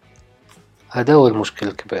هذا هو المشكل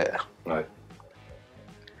الكبير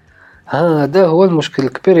هذا هو المشكل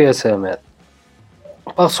الكبير يا سامر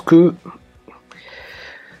باسكو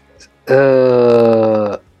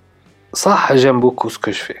صح j'aime beaucoup ce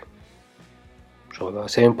que je fais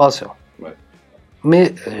c'est une passion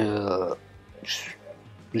mais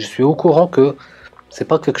je suis au courant que c'est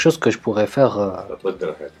pas quelque chose que je pourrais faire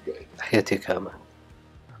حياتي كامل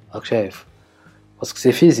راك شايف باسكو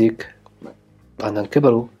سي فيزيك عندنا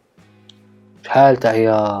نكبروا شحال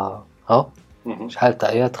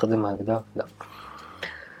تعيا تخدم هكذا لا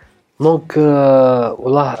دونك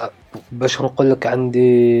والله باش نقول لك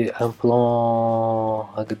عندي ان بلان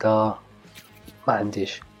هكذا ما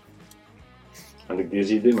عنديش عندك دي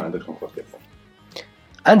زيدي ما عندكش مخطط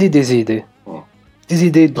عندي دي زيدي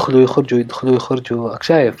يدخلوا يخرجوا راك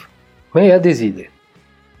شايف ما هي دي زيدي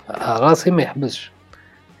راسي ما يحبسش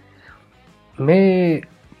mais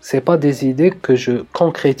c'est pas des idées que je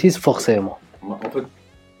concrétise forcément en fait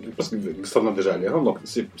parce que قصرنا déjà عليهم donc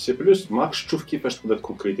c'est plus ماكش تشوف كيفاش تقدر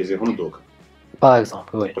تكونكريتيزيهم دوك par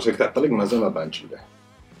exemple oui parce que تاع الطريق مازال ما بانتش مليح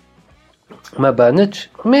ما بانتش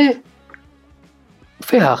mais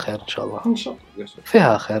فيها خير ان شاء الله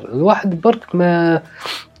فيها خير الواحد برك ما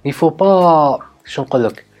il faut pas شنو نقول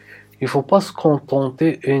لك il faut pas se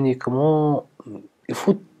contenter uniquement il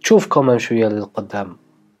faut تشوف كمان شويه للقدام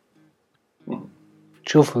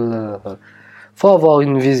تشوف faut avoir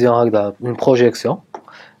une vision هكذا une projection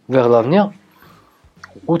vers l'avenir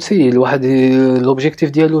aussi الواحد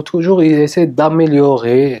l'objectif ديالو toujours il essaie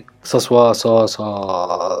d'améliorer que ça soit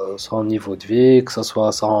son niveau de vie que ça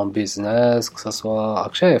soit son business que ça soit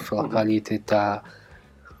شايف la qualité تاع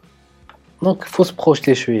donc il faut se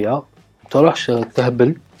projeter شويه تروحش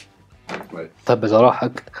تهبل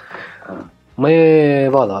روحك mais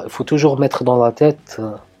voilà il faut toujours mettre dans la tête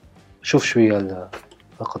شوف شويه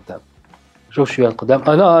القدام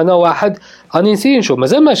انا واحد راني نسي نشوف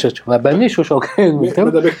مازال ما شفتش ما بانيش واش كاين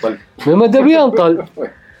ماذا بيا نطل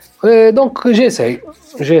دونك جيساي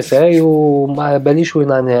وما باليش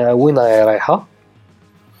وين راهي رايحه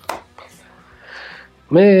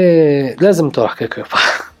مي لازم تروح كيكو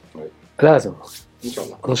لازم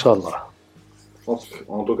ان شاء الله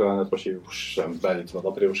en tout cas انا ماشي واش عم بالي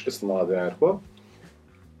تبغي واش كسنا غادي نعرفوا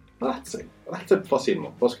راح تصيب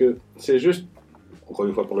facilement parce que c'est juste encore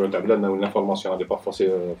une fois pour le temps là où l'information n'est pas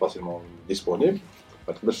facilement disponible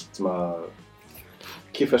ما تقدرش تما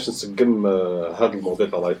كيفاش نسقم هذا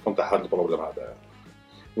الموديل تاع الايفون تاع هذا البروبليم هذا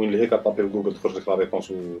وين اللي هيك طابي في جوجل تخرج لك لا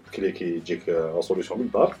ريبونس وتكليكي يجيك لا سوليوشن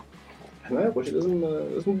بالدار حنا واش لازم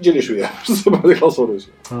تجري شويه باش تصيب هذيك لا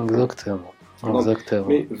سوليوشن اكزاكتومون Exactement.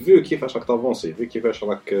 Mais vu كيفاش راك تافونسي vu كيفاش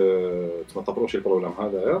راك تما تابروشي البروبليم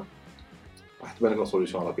هذايا راح تبان لك لا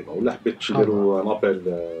سوليوشن رابيدمون ولا حبيت تديروا ان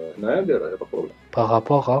ابل هنايا دير هذا البروبليم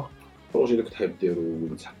بارابور البروجي اللي كنت حاب ديرو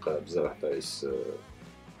متحقق بزاف فايس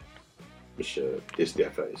باش تيستي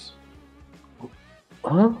فايس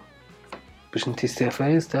باش نتيستي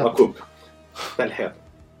فايس تاع كوب تاع الحيط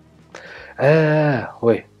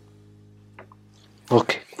وي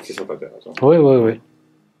اوكي سي سا تاع وي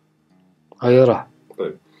هيا راه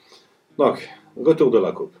طيب دونك غوتور دو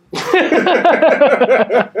لا كوب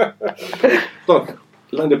دونك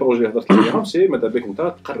l'un des projets هضرت عليهم سي ماذا بك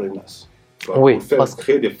انت تقري الناس Oui, parce que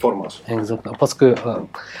créer des formations. Exactement. Parce que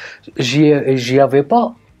j'y avais pas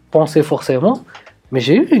pensé forcément, mais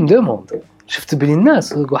j'ai eu une demande. شفت بلي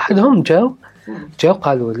الناس وحدهم جاو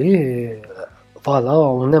قالوا لي voilà,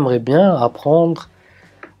 on aimerait bien apprendre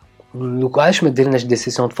علاش ما ديرناش des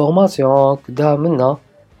sessions de formation كدا منا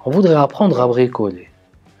on voudrait apprendre à bricoler.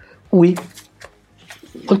 Oui.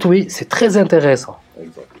 قلت oui, c'est très intéressant.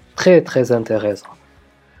 Très très intéressant.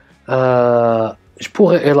 Je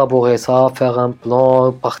pourrais élaborer ça, faire un plan,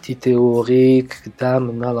 partie théorique,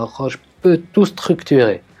 je peux tout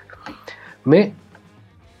structurer. Mais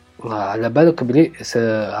على بالك بلي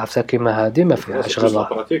عرفتها كيما هادي ما فيهاش غلط.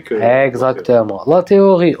 Exactement. La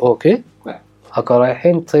théorie اوكي. هاكا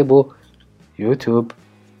رايحين تصيبوا يوتيوب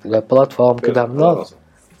لا بلاتفورم كدا من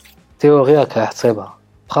تيوري راك راح تصيبها.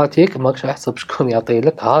 براتيك ماكش راح تصيب شكون يعطي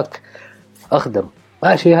لك هاك اخدم.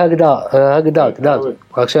 ماشي هكذا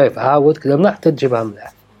راك شايف عاود كلامنا حتى تجيبها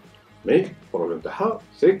مليح مي البروبليم تاعها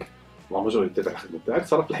سيك لا ماجوريتي تاع الخدمه تاعك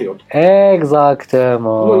صارت في الحيوط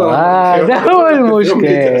اكزاكتومون هذا هو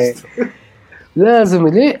المشكل لازم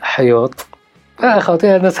لي حيوط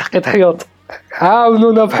خاطي انا سحقيت حيوط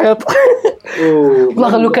عاونونا بحيط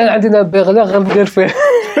والله لو كان عندنا بغلا غير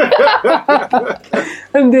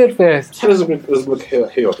ندير فيه لازمك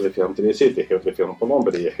حيوط اللي فيهم تريسيتي حيوط اللي فيهم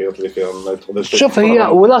بلومبري حيوط اللي فيهم ما تقدرش شوف هي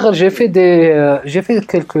ولا غير j'ai fait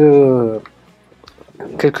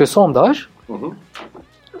quelques sondages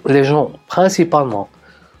les gens principalement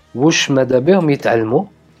واش ماذا بهم يتعلموا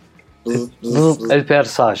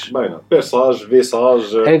البيرساج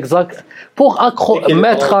فيساج اكزاكت بوغ اكرو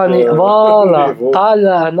ماتراني فوالا قال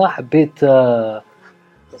انا حبيت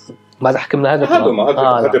ما حكمنا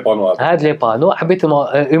هاد لي بانو حبيت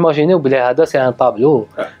ايماجينيو بلي هذا سي ان طابلو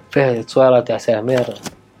فيه تصويره تاع سمير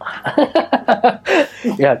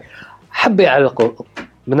يعني حب يعلقوا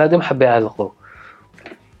بنادم حب يعلقوا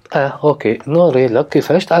اوكي نوري لك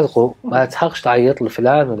كيفاش تعلقوا ما تحقش تعيط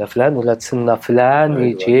لفلان ولا فلان ولا تسنى فلان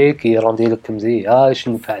يجيك يروندي لك مزيه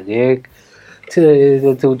يشنف عليك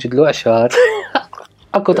توجد له عشار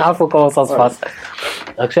اكو تعرفوا كونساصفات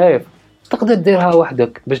راك شايف تقدر ديرها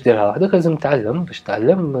وحدك باش ديرها وحدك لازم تعلم باش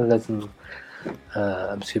تعلم لازم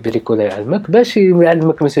مسيو بريكولا يعلمك باش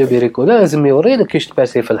يعلمك مسيو بريكولا لازم يوري لك كيفاش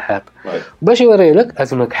تبارسي في الحاب باش يوري لك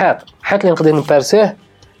لازم لك حاب اللي نقدر نبارسيه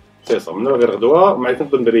سيصا من غير غدوه ما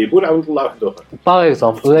نقدر نريبو نعاود نطلع واحد اخر باغ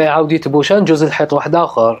اكزومبل عاودي تبوشان جوز الحيط واحد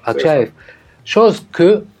اخر راك شايف شوز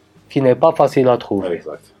كو كي ني با فاسيل ا تروفي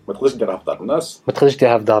ما تقدرش ديرها في دار الناس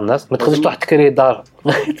ما تقدرش تروح تكري دار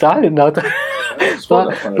تعال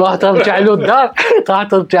تروح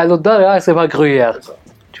ترجع له الدار يسيبها غرويير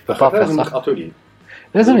tu peux pas faire ça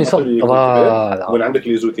لازم يصير فوالا وين عندك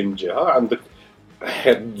لي زوتي من جهه عندك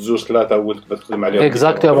حيط زوج ثلاثه وين تقدر تخدم عليهم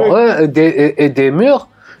اكزاكتومون des murs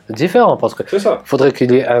différents parce que faudrait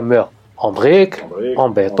qu'il y ait un mur en briques en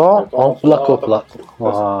béton en placo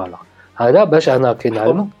voilà هذا باش انا كي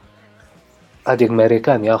نعلم هذيك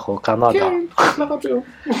امريكان يا اخو كندا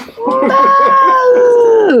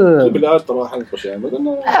البلاد تروح نخش يعني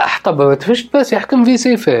قلنا حطب ما تفش بس يحكم في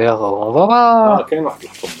سي فيه يا اخو بابا كاين واحد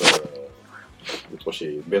الحطب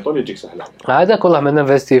تخشي بيطون يجيك سهل هذاك والله ما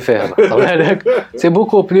نفستي فيه هذاك سي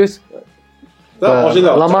بوكو بلوس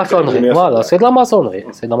la maçonnerie voilà c'est de la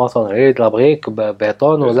maçonnerie de la brique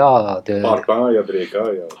béton ولا باربان يا بريكا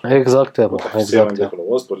يا exactement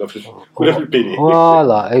ولا في البيني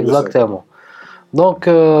voilà exactement donc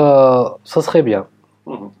ça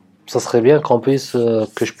serait bien qu'on puisse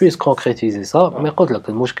que je puisse concrétiser ça mais قلت لك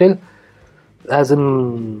المشكل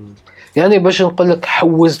لازم يعني باش نقول لك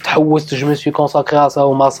حوزت je me suis consacré à ça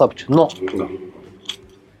وما صبتش non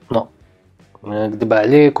نكذب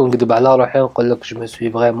عليك ونكذب على روحي نقول لك je me suis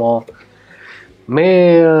vraiment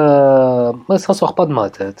mais ça sort pas de ma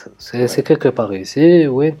tête c'est quelque part ici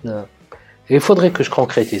وين il faudrait que je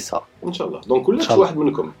concrétise ça ان شاء الله دونك كل واحد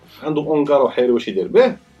منكم عنده اونكار وحيري واش يدير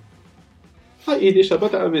به ها ايدي شابه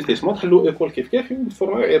تاع انفستيسمون تحلوا ايكول كيف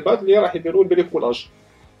يفورموا عباد اللي راح يديروا البريكولاج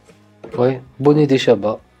وي بوني دي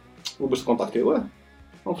شابه وباش تكونتاكتيوه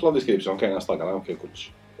دونك في لا ديسكريبسيون كاين انستغرام كاين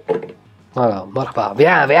كلشي Voilà, مرحبا.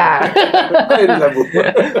 Viens, viens.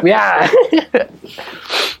 Viens.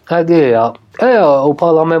 هذه et ou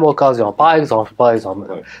par la même occasion, par exemple,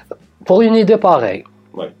 pour une idée pareille.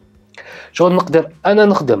 شو نقدر أنا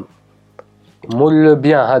نخدم مول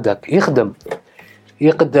bien هذاك يخدم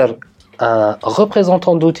يقدر un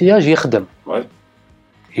représentant d'outillage يخدم.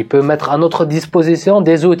 Il peut mettre à notre disposition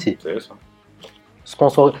des outils. C'est ça.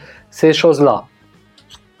 Sponsor ces choses-là.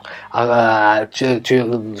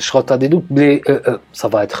 Je crois que tu as des doutes, ça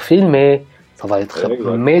va être filmé, ça va être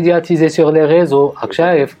médiatisé sur les réseaux.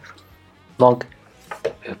 Donc,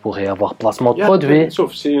 il pourrait y avoir placement de produits. Sauf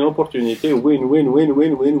c'est une opportunité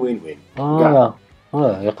win-win-win-win-win-win-win. Voilà.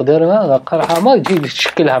 يقدر قرعه ما تجي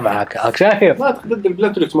تشكلها معك راك شايف ما تقدر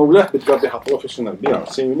البلان تريك تما ولا حد كارتيها بروفيسيونيل بيان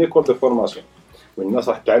سي اون ايكول دو فورماسيون والناس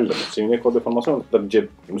راح تتعلم سي اون ايكول دو فورماسيون تقدر تجيب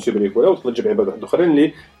مسيو بريكولا وتقدر تجيب عباد واحد اخرين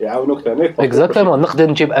اللي يعاونوك ثاني اكزاكتومون نقدر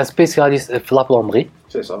نجيب ان سبيسياليست في لا بلومبري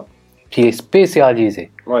سي سا كي سبيسياليزي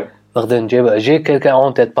نقدر نجيب j'ai quelqu'un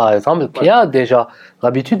en tête par exemple qui a déjà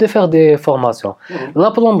l'habitude de faire des formations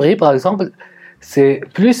la plomberie par exemple c'est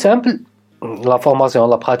plus simple la formation,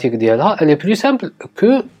 la pratique d'IALA, elle est plus simple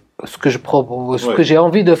que ce que je propose, ce que j'ai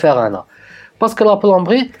envie de faire un an. Parce que la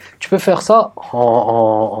plomberie, tu peux faire ça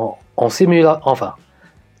en simulation, enfin,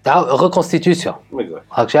 reconstitution.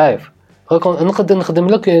 Exact. نقدر نخدم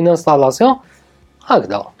لك une installation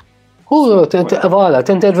هكذا. Voilà,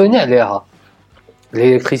 t'intervenir عليها.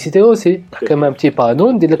 L'électricité aussi, comme un petit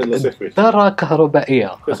panneau, ندير لك دارة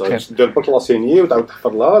كهربائية. تدير بلاصيني وتعاود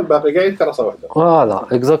تحفر لها الباقي كاع كراسة واحدة. Voilà,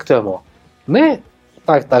 exactement. Mais,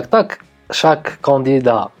 tac, chaque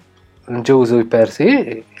candidat نجوزو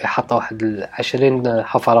يبارسي يحط واحد 20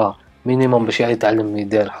 حفرة مينيموم باش يتعلم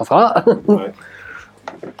يدير حفرة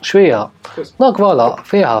شوية. دونك فوالا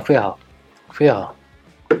فيها.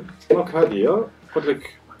 دونك هذه قلت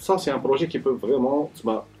لك ça c'est un projet qui peut vraiment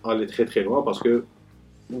aller très très loin parce que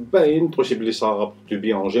باين تروشي بلي ça rapporte du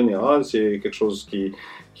bien en général, c'est quelque chose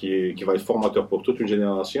qui va être formateur pour toute une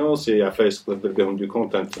génération. C'est عفايس تقدر ديرهم دو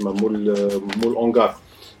كونتنت تما مول اونغار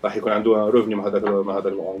راح يكون عنده ان ريفني مع هذا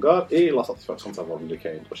الاونغار اي لا ساتيسفاكسيون تاع اللي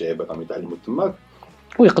كاين تروشي عباد عم يتعلموا تماك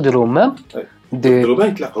ويقدروا مام يقدروا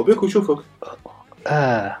باين يتلاقاو بك ويشوفوك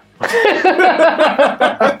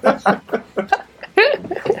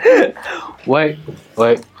وي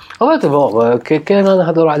هذا بون كاين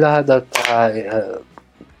نهضر على هذا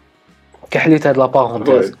كحليت هاد لا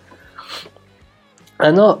بارونتيز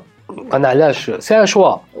انا علاش سي ان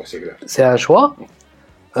شوا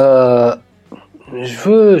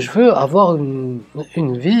je veux avoir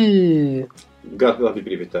une vie la vie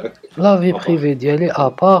privée تاعك la vie privée ديالي à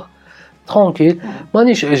part tranquille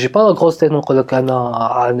مانيش جي با لا غروس تيت نقول لك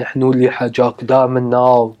انا نحنوا لي حاجه كدا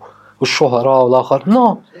منا والشهره والاخر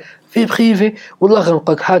نو في بريفي والله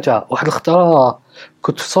غنقول لك حاجه واحد الخطره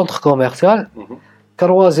كنت في سونتر كوميرسيال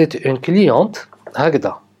كروازيت اون كليونت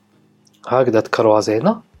هكذا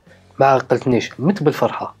تكروازينا ما عقلتنيش مت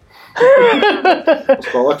بالفرحه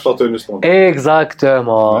صراك شاطر نستون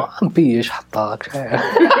اكزاكتومون نبيش حطاك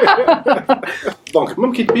دونك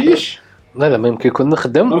ممكن تبيش لا ممكن يكون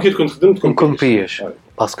نخدم نكون بيش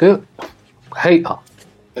باسكو هيئه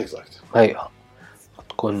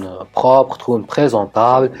تكون بروبر تكون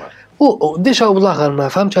بريزونطابل وديجا والله غير ما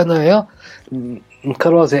فهمتش انايا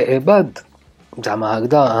نكروزي عباد زعما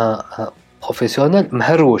هكذا بروفيسيونيل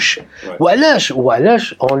مهروش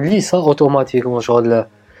وعلاش اون لي سا اوتوماتيكمون شغل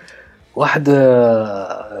واحد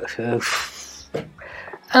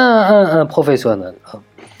ان بروفيسيونيل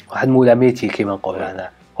واحد مولا ميتي كيما نقول انا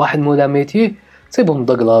واحد مولا ميتي سي بون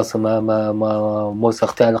دغلاس ما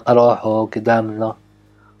موسخ تاع روحو قدامنا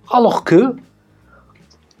الوغ كو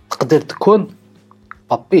تقدر تكون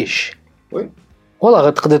بابيش والله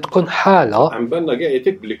غير تقدر تكون حاله عم بالنا كاع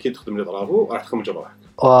يتك بلي كي تخدم لي طرافو راح تخمج روحك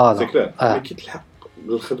سي كلير كي تلحق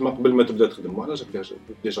بالخدمه قبل ما تبدا تخدم وعلاش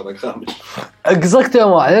ديجا راك خامج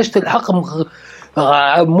اكزاكتومون علاش تلحق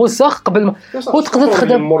موسخ قبل ما وتقدر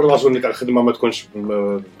تخدم مور لا زون تاع الخدمه ما تكونش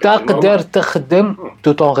تقدر تخدم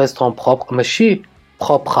توت اون ريستون بروبر ماشي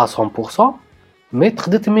بروبر 100% مي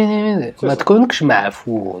تقدر تمينيميزي ما تكونكش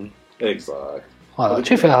معفون اكزاكت فوالا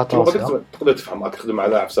شي فيها طونسيون تقدر تفهم راك تخدم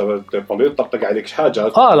على حساب الطوموبيل طبق عليك شي حاجه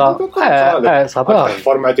فوالا صافي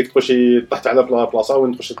فورماتيك تخشي طحت على بلاصه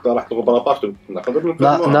وين تخش راح تغبر بارتو نقدر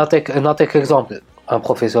نعطيك اكزومبل ان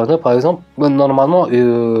بروفيسيونيل باغ اكزومبل نورمالمون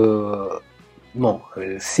بون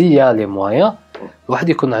سي يا لي مويان الواحد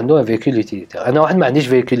يكون عنده ان فيكول يوتيليتير انا واحد ما عنديش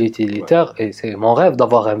فيكول يوتيليتير اي سي مون ريف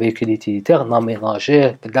دافوار ان فيكول يوتيليتير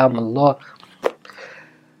ناميناجيه قدام الله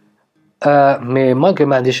مي مالغري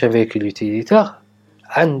ما عنديش ان فيكول يوتيليتير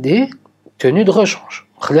عندي توني دو ريشونج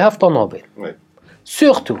نخليها في طونوبيل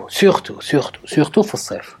سورتو في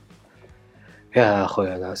الصيف يا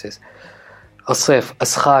خويا العزيز الصيف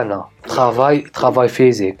السخانه ترافاي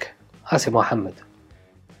فيزيك سي محمد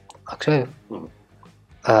راك شايف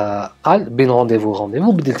قال بين رونديفو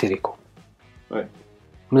بدل تريكو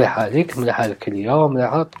مليح عليك مليح عليك اليوم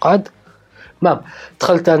مليح تقعد مام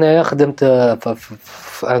دخلت انايا خدمت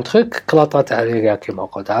في ان تروك كلاطات عليا كيما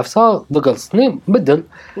قلت عفسه دقلصني بدل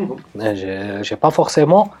j'ai pas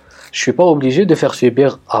forcément je suis pas obligé de faire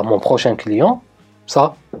subir à mon prochain client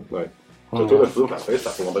ça تقول لك ظروف عفايس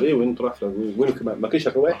تاع المبالي وين تروح وين ما كاينش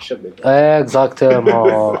رواح شباب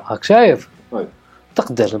اكزاكتومون راك شايف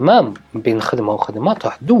تقدر مام بين خدمه وخدمه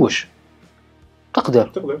تروح دوش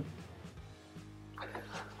تقدر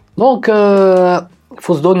donc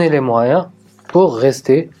faut se donner les moyens pour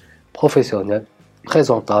rester professionnel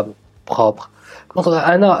présentable propre donc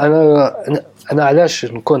انا علاش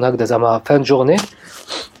نكون هكذا زعما فان جورني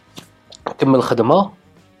نكمل الخدمه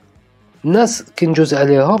الناس كي نجوز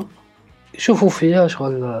عليهم يشوفوا فيا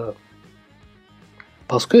شغل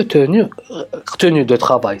باسكو tenue de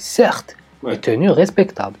travail certes mais tenue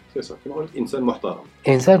respectable c'est ça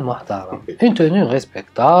انسان محترم une tenue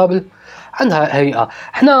respectable عندها هيئه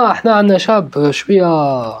احنا عندنا شاب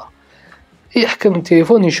شويه يحكم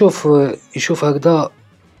التليفون يشوف هكذا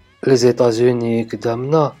لي زيتازوني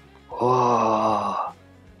قدامنا واه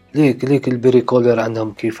ليك البريكولر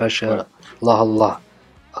عندهم كيفاش الله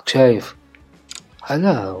راك شايف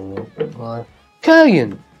لا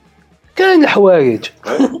كاين الحوايج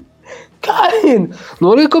كاين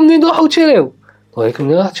نوريكم منين نروحو تشريو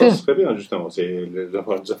c'est bien justement c'est les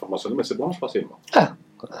informations mais c'est bon facilement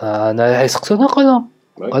انا يسقسونا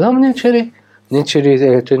قلنا منين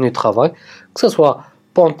تشري توني ترافاي que ce soit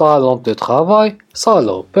pantalon de travail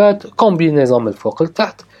salopette combinaison من الفوق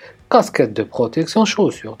لتحت casquette de protection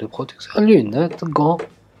chaussures de protection lunettes gants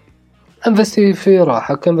انفستي في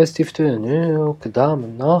راحك انفستي في توني وكذا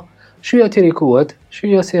منا شويه تريكوات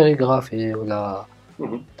شويه سيريغرافي ولا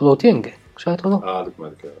بلوتينغ شنو تقولوا دوك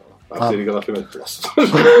مالك سيريغرافي ما تخلص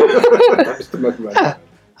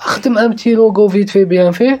اخدم ان بتي لوغو فيت في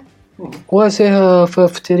بيان فيه واسيه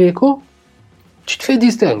في تريكو تفي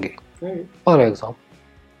ديستانغي باغ اكزومبل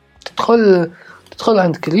تدخل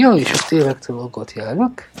عند كليون يشوف ديريكت اللوغو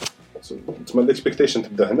ديالك تسمى الاكسبكتيشن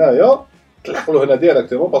تبدا هنايا تلحقوا له هنا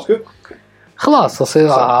ديريكتومون باسكو خلاص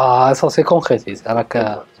ça c'est concrétise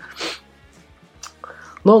راك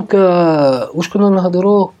دونك واش كنا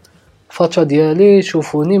نهضروا فاتشا ديالي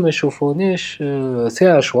شوفوني ما شوفونيش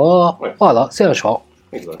سي ان شوا فوالا سي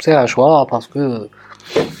ان شوا باسكو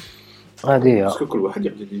هادي باسكو كل واحد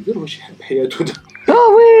يدير واش يحب حياته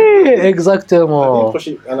وي اكزاكتومون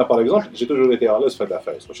انا باغ اكزومبل جي توجور ايتي على في هاد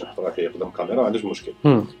العفايس واش نحط راكي قدام الكاميرا ما عنديش مشكل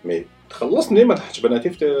مي تخلصني ما تحطش بناتي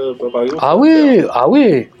في باغ اكزومبل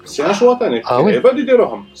وي سي ان شوا تاني عباد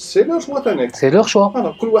يديروهم سي لور شوا تاني سي لور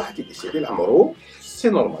شوا كل واحد يديسيدي العمرو سي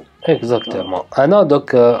نورمال اكزاكتومون انا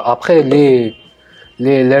دوك ابري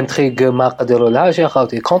لي لانتريغ ما قدرولهاش يا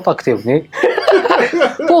خاوتي كونتاكتيوني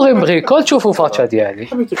بوغ بريكول تشوفوا فاتشا ديالي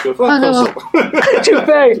حبيت تشوف شوف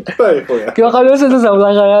باي كيما قالوا سيدنا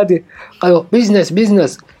والله غادي قالوا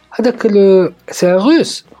بيزنس هذاك سي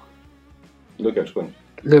روس لو شكون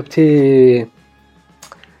لو بتي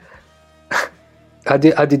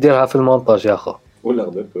هادي ديرها في المونتاج يا اخو ولا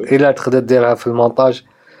غدر الا تقدر ديرها في المونتاج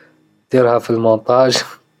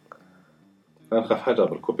انا نخاف حاجه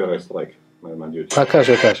بالكوبي رايت سترايك ما نديرش هكاش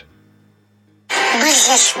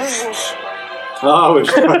واش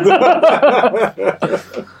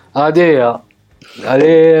هادي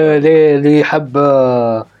اللي يحب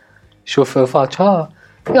يشوف فاتشا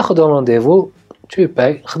ياخذ رونديفو tu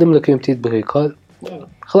payes خدم لك بتيت بريكول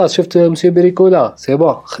خلاص شفت مسيو بريكولا سي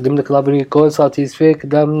بون خدم لك لا بريكول ساتيسفي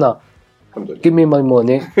قدامنا الحمد لله كيمي ماي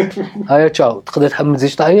موني هيا تشاو تقدر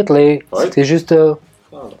تحمزيش تعيط لي سي جوست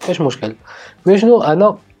كاش مشكل مي شنو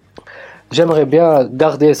انا جيمري بيان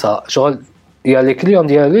غاردي سا شغل يا لي كليون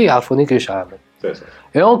ديالي يعرفوني كيفاش عامل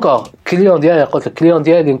اي اونكور كليون ديالي قلت لك كليون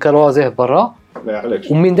ديالي نكروازيه برا ما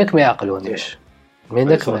يعقلكش ومن داك ما يعقلونيش من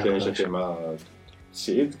داك ما يعقلونيش مع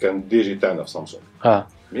سيد كان دي جي تاعنا في سامسونج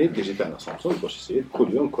مي دي جي تاعنا في سامسونج باش سيد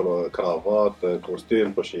كل يوم كرافات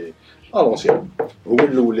كوستيم باش الونسيون هو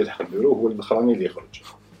الاول اللي لحق البيرو هو الاخراني اللي يخرج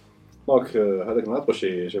دونك هذاك النهار باش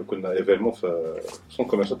جاب لنا ايفيرمون في سون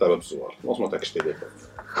كوميرسيال تاع باب الزوار لونسمون تاع كشتي ليك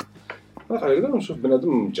دونك هكذا نشوف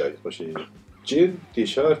بنادم جاي باش تجي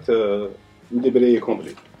تيشيرت مدبري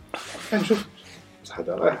كومبلي نشوف بصح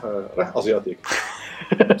هذا رايح ازياتيك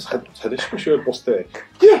بصح هذا شويه البوستير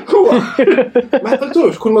هو ما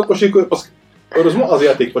عقلتوش كل ما تقولش باسكو هوريزمون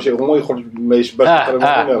ازياتيك باش هما يخرج ما يشبهش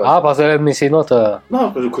باسكو ميسينوت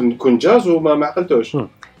كون جاز وما عقلتوش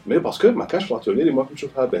مي باسكو ما كانش لاتولي اللي ما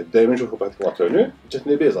نشوفها به دائما نشوفوا بعض لاتوني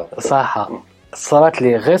جاتني بيزار صح صارت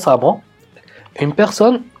لي récemment une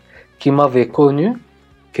personne qui m'avait connu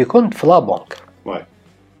qui كنت في لا بانك.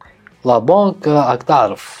 لا بانك راك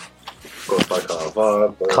تعرف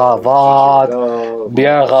كرافات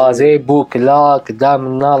بيان غازي بوكلا كدا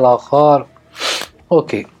منا الاخر.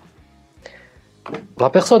 اوكي لا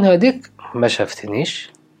بيرسون هذيك ما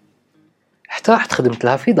شافتنيش حتى رحت خدمت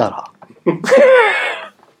لها في دارها.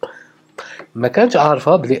 ما كانتش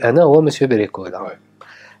عارفه بلي انا هو مسيو بريكولا.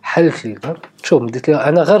 حلت لي الباب شوف بديت لها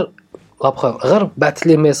انا غير بعثت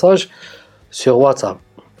لي ميساج سور واتساب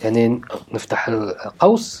يعني نفتح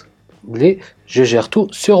القوس بلي جو جير تو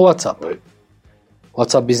سور واتساب.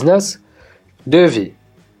 واتساب بيزنس devis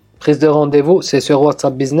prise de rendez-vous c'est sur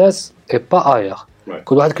WhatsApp business et pas ailleurs.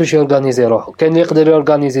 كل واحد كلشي يورغانيزي روحو. كاين اللي يقدر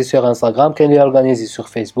يورغانيزي سور انستغرام كاين اللي يورغانيزي سور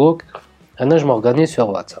فيسبوك. انا جو مورغانيز سور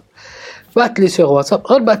واتساب. بعثت لي سور واتساب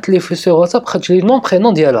غير بعثت لي في سور واتساب خدت لي نون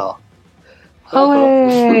برينون ديالها.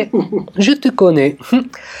 وي جو تو كوني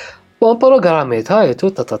بون بروغراميتها اي تو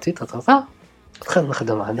تاتاتي تاتاتا. دخلت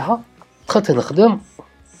نخدم عندها دخلت نخدم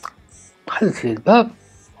حلت لي الباب.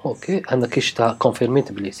 اوكي انا كي شتا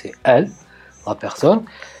كونفيرميت بلي سي ال لا بيرسون.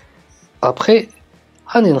 ابري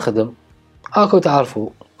هاني نخدم هاكو تعرفوا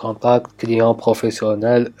كونتاكت كليون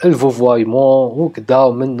بروفيسيونيل الفوفوايمون وكدا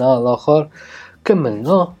ومنا الاخر.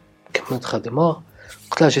 كملت خدمه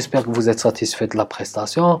قلت لها جيسبر كو فوز êtes satisfait de la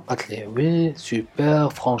prestation. قالت لي وي سوبر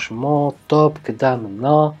فرانشمون توب كدا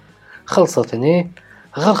منا. خلصتني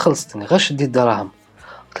غير شديت الدراهم.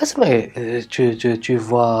 قلت لها سمعي tu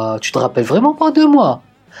vois tu te rappelles vraiment pas de moi.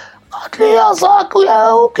 قالت لي يا زاك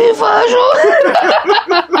وكيفاش.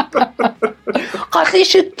 قالت لي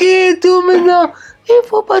شكيت ومنا il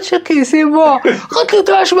faut pas تشكي سي بون. قلت لي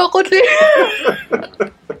تعرف ما قلت لي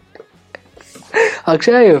هاك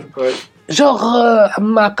شايف جوغ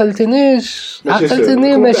ما عقلتنيش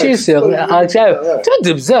ماشي سيغ. هاك شايف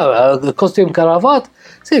تبدل بزاف كوستيم كرافات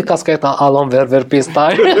سي كاسكيطه الون فير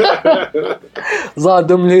بيستايل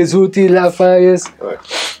زادم لي زوتي العفايس.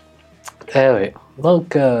 ايوي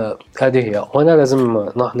دونك هذه هي. وانا لازم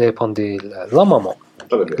نروح نيبوندي لا ماما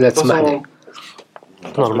لا تسمح لي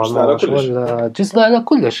نورمالمون ولا جسنا على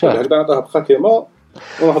كل شيء. هكذا نعطيها خاتمه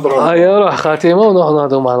ونهضروا. هيا روح خاتمه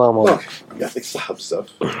ونهضروا مع لا ماما. يعطيك الصحه بزاف.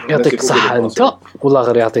 يعطيك الصحه انت والله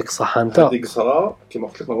غير يعطيك الصحه انت. هذيك الصرا كيما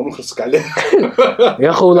قلت لك ما نخلصك عليه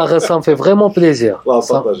يا خو والله غير صان في فريمون بليزير.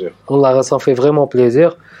 والله غير صان في فريمون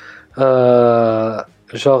بليزير.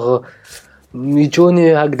 جوغ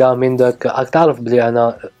يجوني هكذا من داك راك تعرف بلي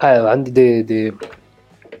انا عندي دي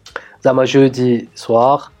زعما جودي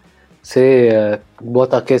سوار سي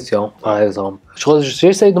boîte à questions par exemple.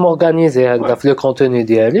 J'essaie de m'organiser هكذا في le contenu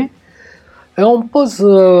ديالي et on pose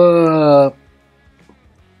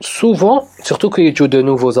souvent surtout qu'il y a de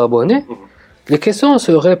nouveaux abonnés les questions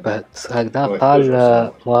se répètent هكذا.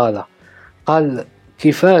 قال voilà قال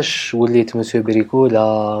كيفاش وليت مسيو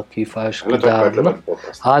بريكولا كيفاش كذا.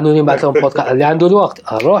 هانوني بعث لهم بودكاست اللي عنده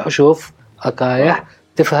الوقت روح شوف هكايح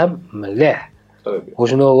تفهم مليح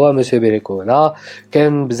وشنو هو مسيو بريكولا.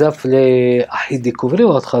 كان بزاف لي احي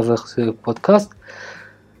ديكوفريو اترافير سو بودكاست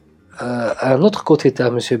ان اوتر كوتي تاع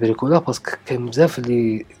مسيو بريكولا باسكو كان بزاف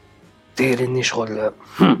لي دايريني شغل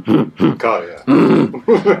كاريا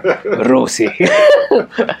روسي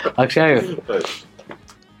هاك شايف.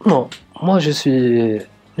 Non, moi je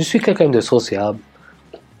suis quelqu'un de sociable,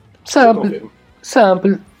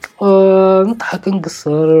 simple, نضحك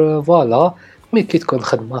نقصر voilà, mais كي تكون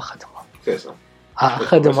خدمة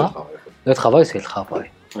خدمة le travail c'est le travail.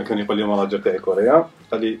 كان يقول لي ماناجر تاعي كوريا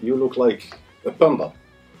قال لي you look like a panda.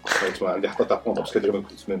 قلت ما عندي حتى تاع بوندا باسكو دابا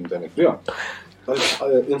كنت من دانا كبير.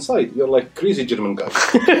 inside you're like crazy German guy.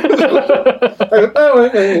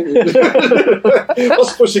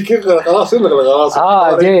 اصبر كي خلاص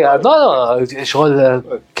خلاص دي لا شغل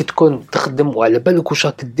كي تكون تخدم وعلى بالك واش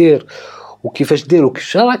راك دير وكيفاش دير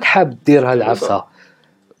وكيفاش راك حاب دير هالعفسه.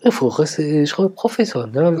 يفوق شغل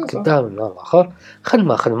بروفيسيونيل قدام الاخر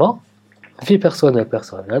خدمه في بيرسونيل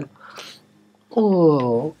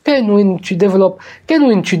كاين وين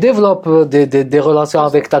tu développes des relations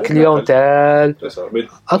avec ta clientèle. C'est ça, mais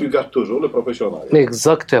tu gardes toujours le professionnel.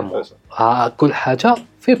 Exactement. كل حاجة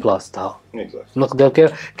في بلاصتها.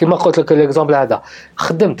 نقدر كيما قلت لك الاكزامبل هذا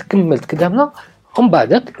خدمت كملت كدامنا ومن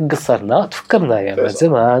بعدك قصرنا تفكرنا يا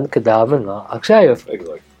زمان كدا منا راك شايف.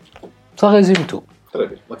 ça résume tout. très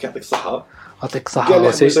bien. الله يعطيك الصحة. يعطيك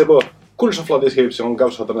الصحة. كل شوف لا ديسكريبسيون كاع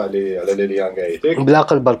واش هضرنا على لي ليان كاع بلا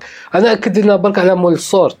قلب برك. انا اكد لنا برك على مول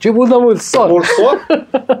الصور. جيبوا لنا مول الصور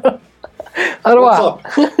ارواح.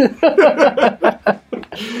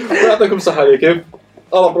 يعطيكم الصحة. كيف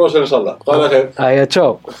على بروشين ان شاء الله. على خير. هيا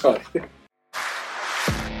تشاو.